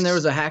 You're saying there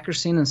was a hacker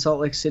scene in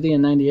Salt Lake City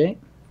in 98?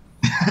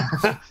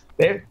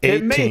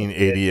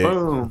 1888.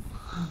 boom.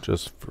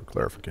 Just for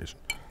clarification.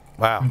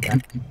 Wow.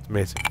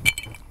 Amazing.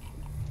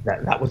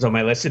 That was on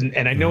my list.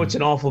 And I know it's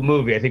an awful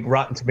movie. I think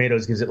Rotten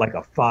Tomatoes gives it like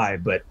a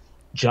 5, but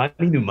Johnny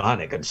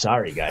Mnemonic, I'm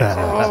sorry, guys.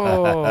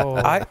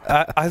 I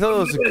thought it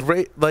was a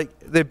great, like,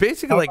 they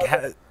basically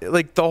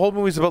like the whole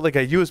movie's about like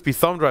a USB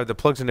thumb drive that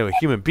plugs into a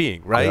human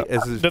being, right?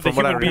 The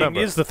human being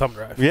is the thumb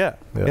drive. Yeah.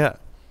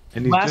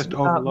 And he's just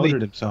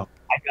overloaded himself.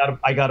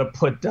 I gotta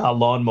put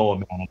Lawnmower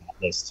Man on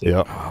that list too.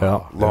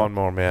 Yeah.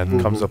 Lawnmower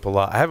Man comes up a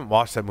lot. I haven't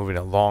watched that movie in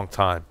a long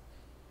time.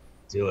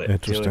 Do it.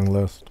 Interesting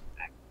list.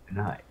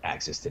 Denied.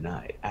 Access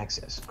denied.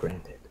 Access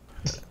granted.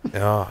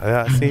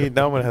 Yeah. See,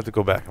 now I'm gonna have to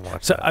go back and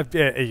watch. So that.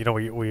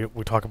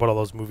 we talk about all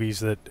those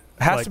movies that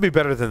Has to be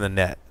better than the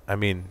net. I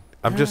mean,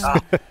 I'm just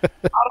Not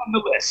on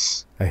the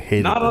list. I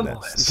hated Not the on the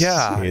net. list.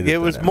 yeah.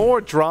 It was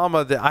more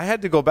drama that I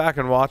had to go back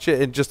and watch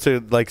it and just to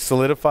like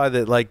solidify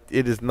that like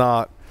it is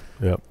not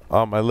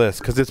on my list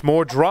because it's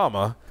more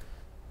drama.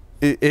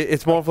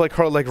 It's more of like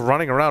her like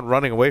running around,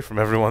 running away from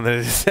everyone than it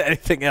is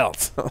anything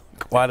else.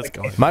 Why does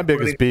going? My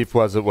biggest beef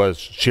was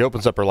she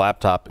opens up her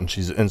laptop and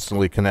she's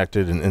instantly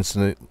connected and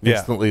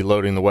instantly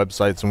loading the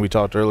websites. And we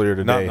talked earlier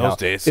today. Not in those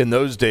days. In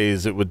those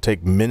days, it would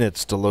take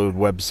minutes to load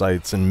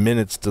websites and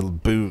minutes to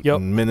boot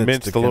and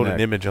minutes to load connect.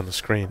 an image on the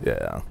screen.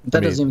 Yeah,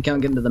 That doesn't even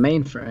count getting to the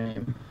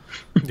mainframe.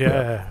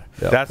 Yeah.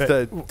 That's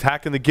the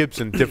Hacking the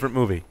Gibson, different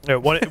movie.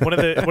 One of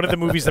the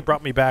movies that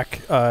brought me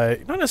back,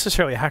 not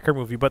necessarily a hacker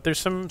movie, but there's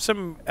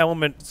some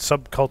element,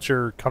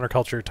 subculture,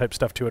 counterculture type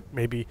stuff to it,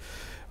 maybe,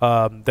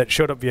 that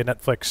showed up via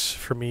Netflix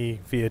for me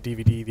via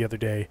DVD the other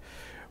day,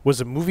 was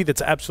a movie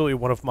that's absolutely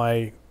one of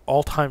my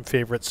all-time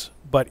favorites,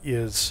 but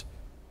is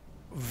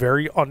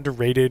very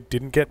underrated,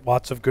 didn't get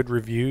lots of good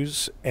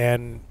reviews,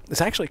 and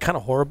it's actually kind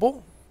of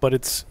horrible, but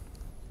it's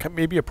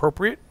maybe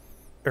appropriate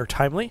or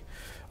timely.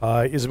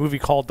 Is a movie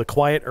called The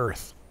Quiet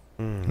Earth.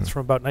 It's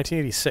from about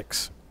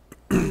 1986.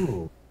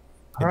 Ooh.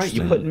 All right,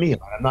 you're putting me on.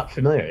 I'm not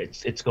familiar.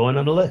 It's going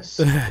on the list.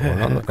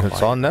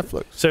 It's on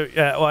Netflix.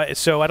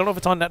 So I don't know if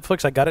it's on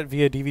Netflix. I got it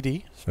via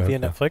DVD, via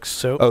Netflix.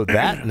 So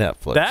that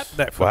Netflix. That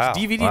Netflix. Wow.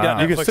 DVD.netflix.com.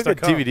 You can still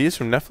get DVDs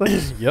from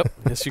Netflix? Yep.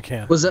 Yes, you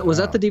can. Was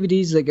that the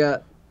DVDs that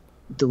got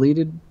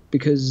deleted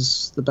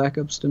because the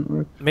backups didn't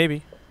work?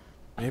 Maybe.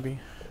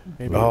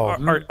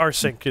 Oh. Our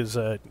sync is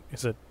a.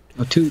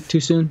 Oh, too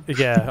soon?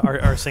 Yeah,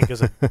 our sync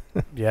is a.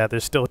 Yeah,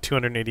 there's still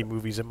 280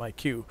 movies in my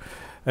queue.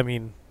 I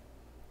mean,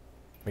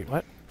 wait,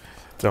 what?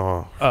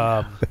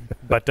 Oh.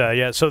 But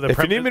yeah, so if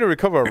you need me to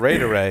recover a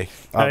RAID array,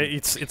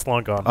 it's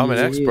long gone. I'm an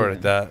expert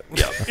at that.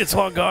 Yeah, it's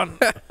long gone.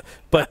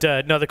 But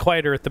no, the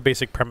quieter at the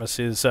basic premise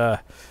is all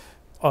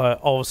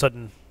of a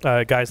sudden,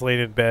 guy's laying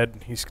in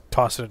bed. He's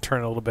tossing and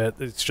turning a little bit.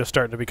 It's just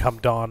starting to become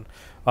dawn,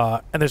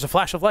 and there's a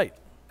flash of light,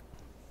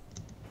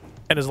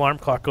 and his alarm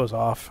clock goes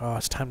off.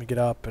 It's time to get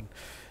up, and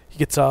he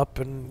gets up,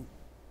 and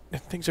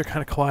things are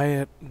kind of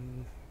quiet,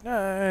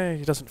 and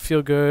he doesn't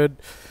feel good,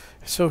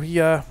 so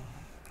he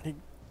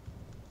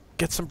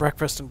gets some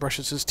breakfast and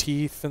brushes his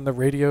teeth, and the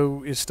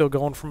radio is still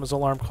going from his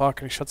alarm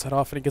clock, and he shuts that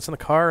off, and he gets in the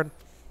car, and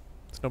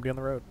there's nobody on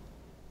the road.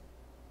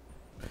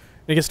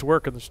 And he gets to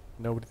work, and there's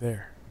nobody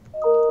there.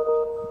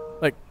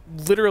 Like,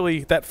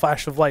 literally, that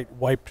flash of light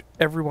wiped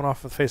everyone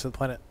off the face of the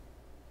planet.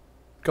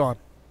 Gone.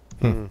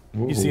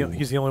 He's the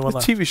only one The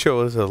left. TV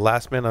show is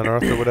Last Man on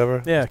Earth or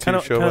whatever. Yeah, kind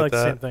of like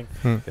the same thing.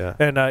 Yeah.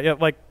 And yeah,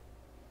 like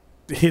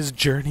his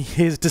journey,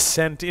 his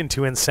descent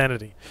into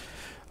insanity,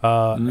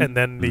 and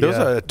then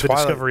the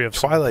discovery of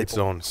Twilight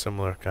Zone,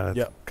 similar kind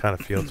of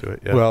feel to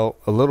it. Yeah. Well,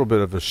 a little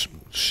bit of a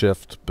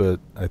shift, but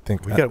I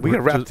think we got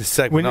to wrap this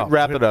segment we up. need to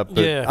wrap it up.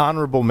 But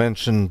honorable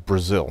mention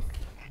Brazil.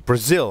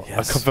 Brazil.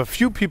 Yes. A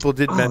few people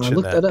did mention I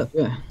looked that up.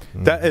 Yeah.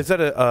 Is that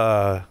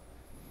a?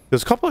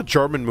 There's a couple of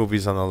German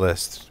movies on the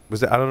list.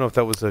 Was it? I don't know if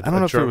that was a. I don't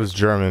know if it was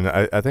German.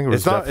 I think it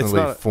was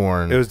definitely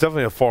foreign. It was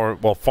definitely a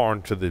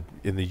foreign to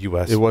in the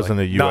U.S. It wasn't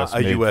a U.S.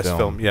 Not a U.S.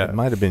 film. Yeah, it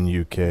might have been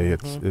U.K.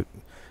 It was. It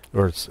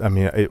was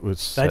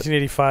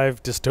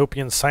 1985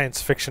 dystopian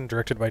science fiction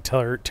directed by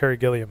Terry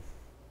Gilliam.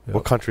 Yep.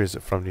 What country is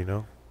it from? Do you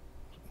know?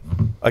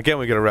 Again,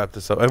 we got to wrap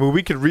this up. I mean,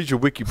 we could read your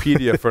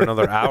Wikipedia for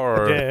another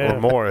hour or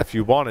more if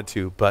you wanted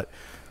to. But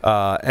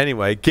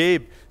anyway,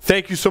 Gabe,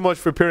 thank you so much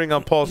for appearing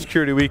on Paul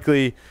Security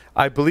Weekly.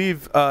 I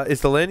believe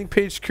is the landing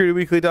page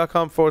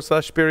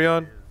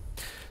securityweekly.com/Spirion.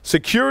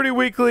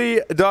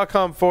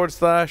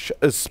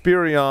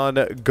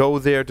 securityweekly.com/Spirion. Go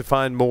there to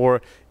find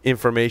more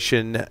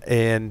information.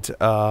 And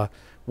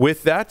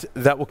with that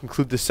will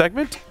conclude this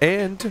segment.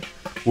 And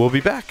we'll be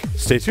back.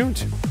 Stay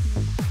tuned.